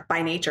abstainer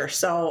by nature,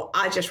 so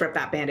I just rip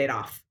that band-aid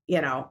off.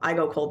 I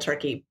go cold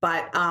turkey.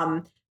 But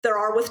there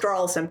are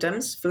withdrawal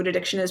symptoms. Food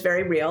addiction is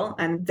very real,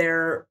 and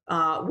there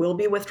will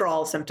be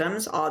withdrawal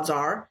symptoms, odds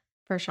are.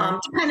 For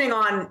sure. Depending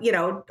on,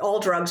 all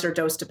drugs are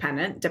dose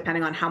dependent,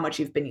 depending on how much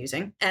you've been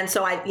using. And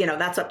so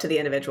that's up to the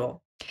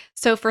individual.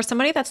 So for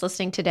somebody that's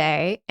listening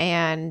today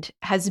and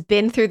has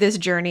been through this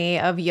journey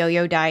of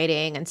yo-yo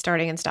dieting and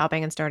starting and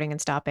stopping and starting and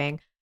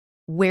stopping,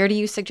 where do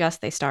you suggest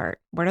they start?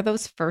 What are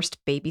those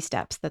first baby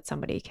steps that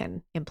somebody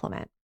can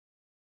implement?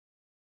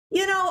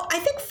 I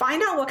think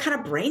find out what kind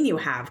of brain you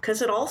have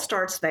because it all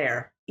starts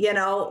there.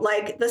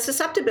 Like the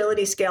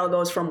susceptibility scale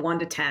goes from 1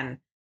 to 10.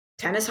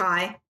 10 is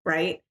high,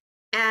 right?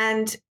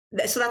 And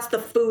so that's the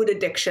food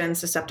addiction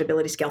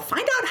susceptibility scale.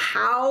 Find out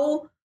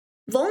how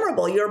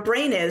vulnerable your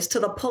brain is to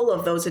the pull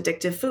of those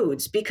addictive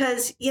foods.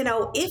 Because,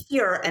 if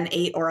you're an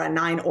 8 or a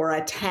 9 or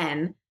a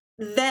 10,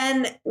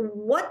 then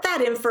what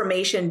that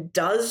information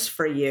does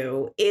for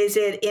you is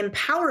it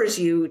empowers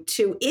you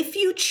to, if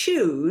you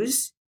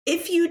choose,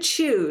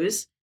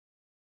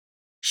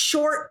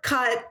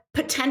 shortcut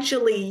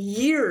potentially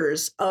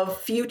years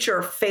of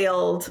future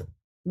failed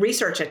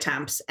research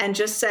attempts and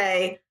just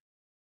say,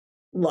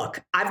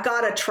 look, I've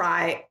got to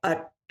try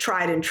a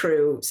tried and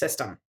true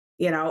system.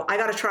 I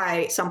got to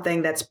try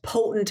something that's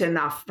potent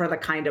enough for the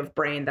kind of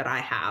brain that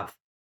I have.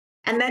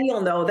 And then you'll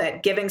know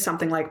that giving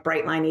something like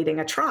Bright Line Eating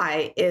a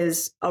try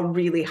is a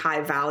really high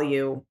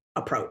value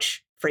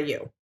approach for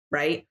you,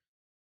 right?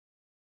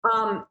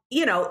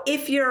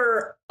 If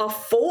you're a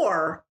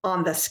 4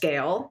 on the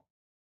scale,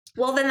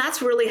 well, then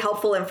that's really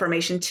helpful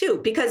information too,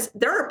 because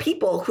there are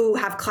people who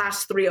have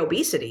class 3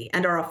 obesity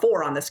and are a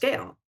 4 on the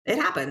scale. It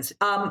happens.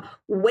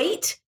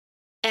 Weight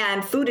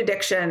And food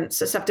addiction,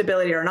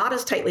 susceptibility are not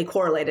as tightly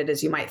correlated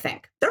as you might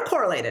think. They're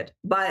correlated,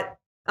 but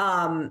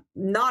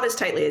not as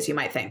tightly as you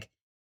might think.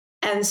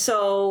 And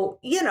so,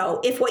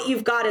 if what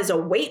you've got is a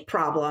weight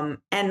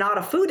problem and not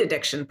a food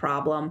addiction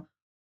problem,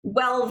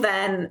 well,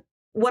 then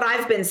what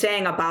I've been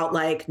saying about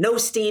like no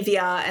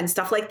stevia and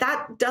stuff like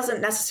that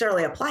doesn't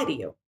necessarily apply to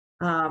you.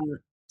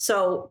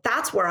 So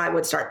that's where I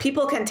would start.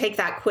 People can take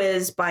that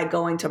quiz by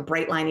going to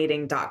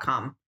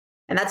brightlineeating.com.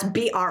 And that's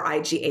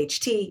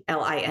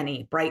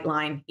BRIGHTLINE,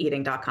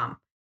 brightlineeating.com.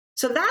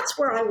 So that's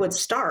where I would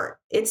start.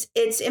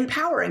 It's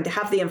empowering to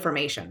have the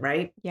information,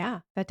 right? Yeah,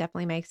 that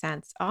definitely makes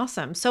sense.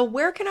 Awesome. So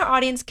where can our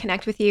audience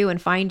connect with you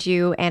and find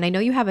you? And I know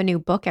you have a new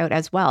book out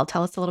as well.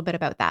 Tell us a little bit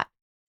about that.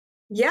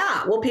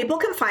 Yeah, well, people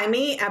can find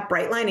me at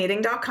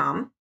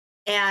brightlineeating.com.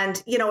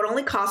 And, it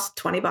only costs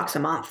 $20 a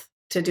month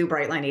to do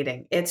Brightline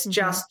Eating. It's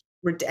just,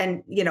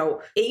 and,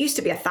 it used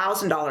to be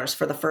 $1,000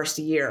 for the first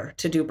year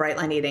to do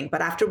Brightline Eating.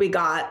 But after we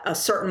got a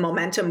certain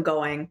momentum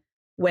going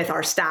with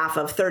our staff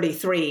of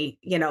 33,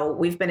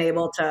 we've been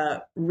able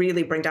to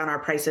really bring down our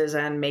prices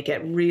and make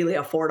it really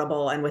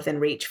affordable and within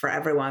reach for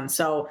everyone.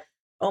 So,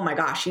 oh my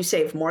gosh, you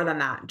save more than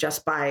that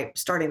just by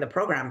starting the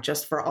program,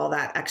 just for all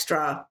that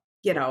extra,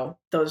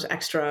 those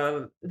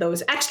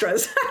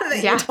extras.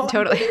 Yeah,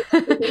 totally.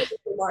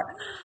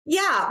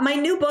 Yeah, my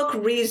new book,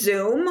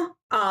 Resume,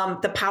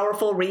 The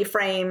Powerful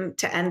Reframe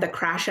to End the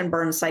Crash and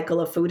Burn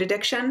Cycle of Food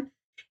Addiction.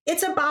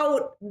 It's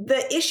about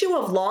the issue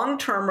of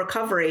long-term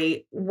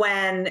recovery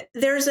when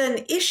there's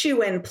an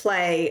issue in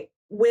play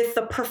with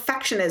the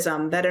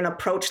perfectionism that an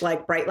approach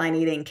like Brightline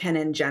Eating can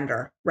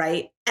engender,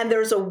 right? And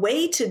there's a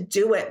way to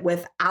do it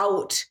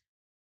without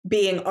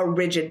being a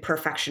rigid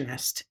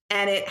perfectionist.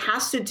 And it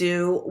has to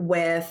do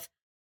with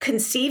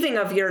conceiving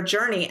of your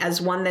journey as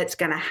one that's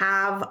going to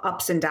have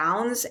ups and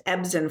downs,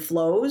 ebbs and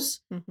flows,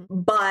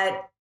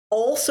 but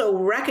also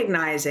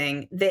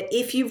recognizing that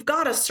if you've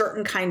got a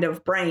certain kind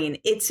of brain,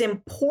 it's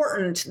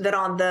important that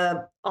on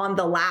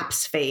the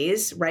lapse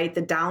phase, right,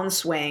 the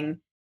downswing,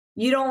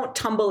 you don't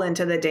tumble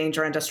into the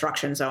danger and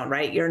destruction zone,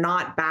 right? You're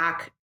not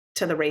back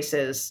to the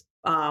races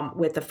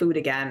with the food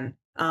again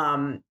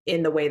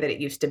in the way that it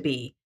used to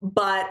be.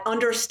 But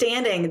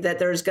understanding that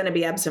there's going to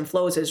be ebbs and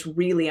flows is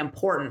really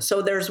important.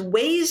 So there's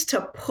ways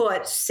to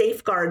put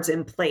safeguards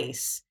in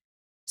place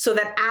so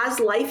that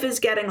as life is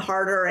getting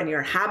harder and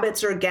your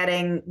habits are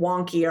getting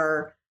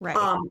wonkier,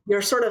 right.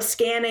 You're sort of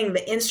scanning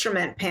the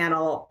instrument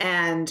panel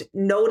and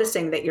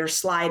noticing that you're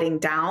sliding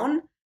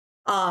down,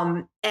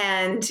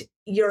 and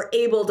you're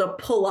able to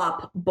pull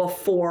up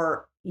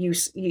before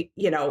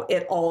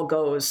it all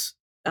goes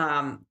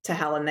to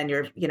hell, and then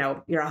you're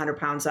 100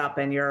 pounds up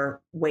and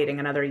you're waiting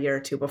another year or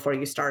two before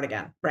you start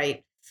again,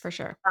 right? For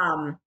sure.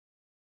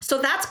 So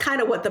that's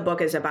kind of what the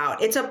book is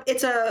about. It's a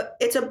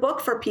book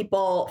for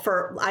people,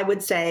 for, I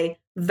would say,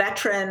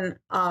 veteran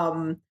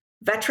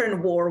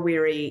war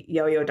weary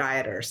yo-yo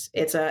dieters.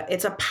 It's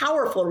a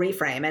powerful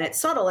reframe, and it's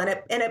subtle, and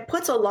it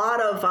puts a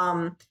lot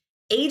of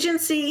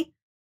agency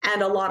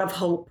and a lot of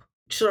hope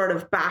sort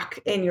of back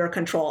in your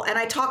control. And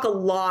I talk a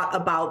lot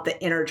about the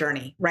inner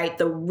journey, right?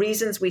 The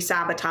reasons we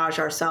sabotage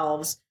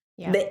ourselves,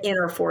 the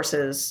inner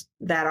forces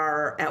that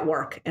are at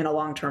work in a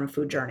long-term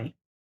food journey.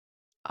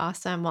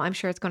 Awesome. Well, I'm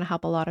sure it's going to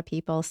help a lot of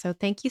people. So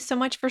thank you so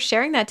much for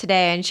sharing that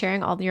today and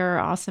sharing all your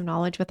awesome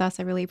knowledge with us.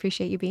 I really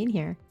appreciate you being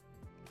here.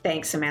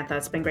 Thanks, Samantha.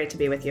 It's been great to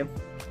be with you.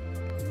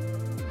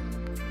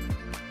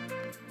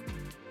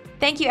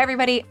 Thank you,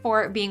 everybody,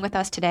 for being with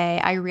us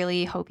today. I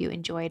really hope you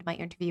enjoyed my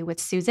interview with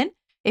Susan.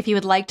 If you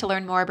would like to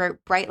learn more about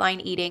Brightline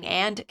Eating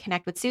and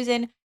connect with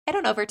Susan, head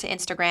on over to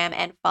Instagram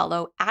and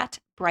follow at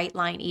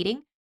Brightline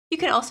Eating. You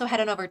can also head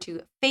on over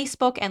to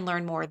Facebook and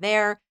learn more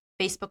there,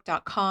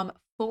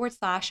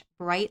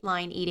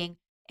 facebook.com/Brightline Eating.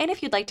 And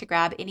if you'd like to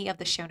grab any of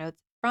the show notes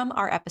from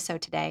our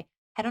episode today,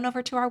 head on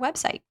over to our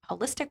website,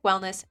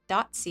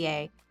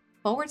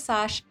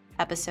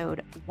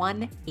 holisticwellness.ca/episode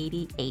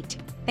 188.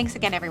 Thanks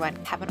again, everyone.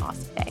 Have an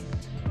awesome day.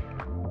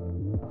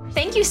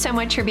 Thank you so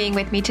much for being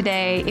with me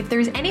today. If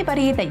there's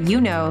anybody that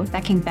you know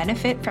that can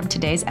benefit from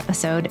today's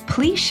episode,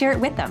 please share it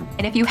with them.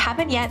 And if you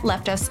haven't yet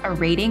left us a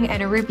rating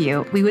and a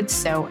review, we would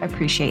so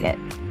appreciate it.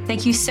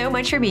 Thank you so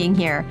much for being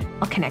here.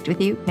 I'll connect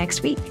with you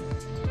next week.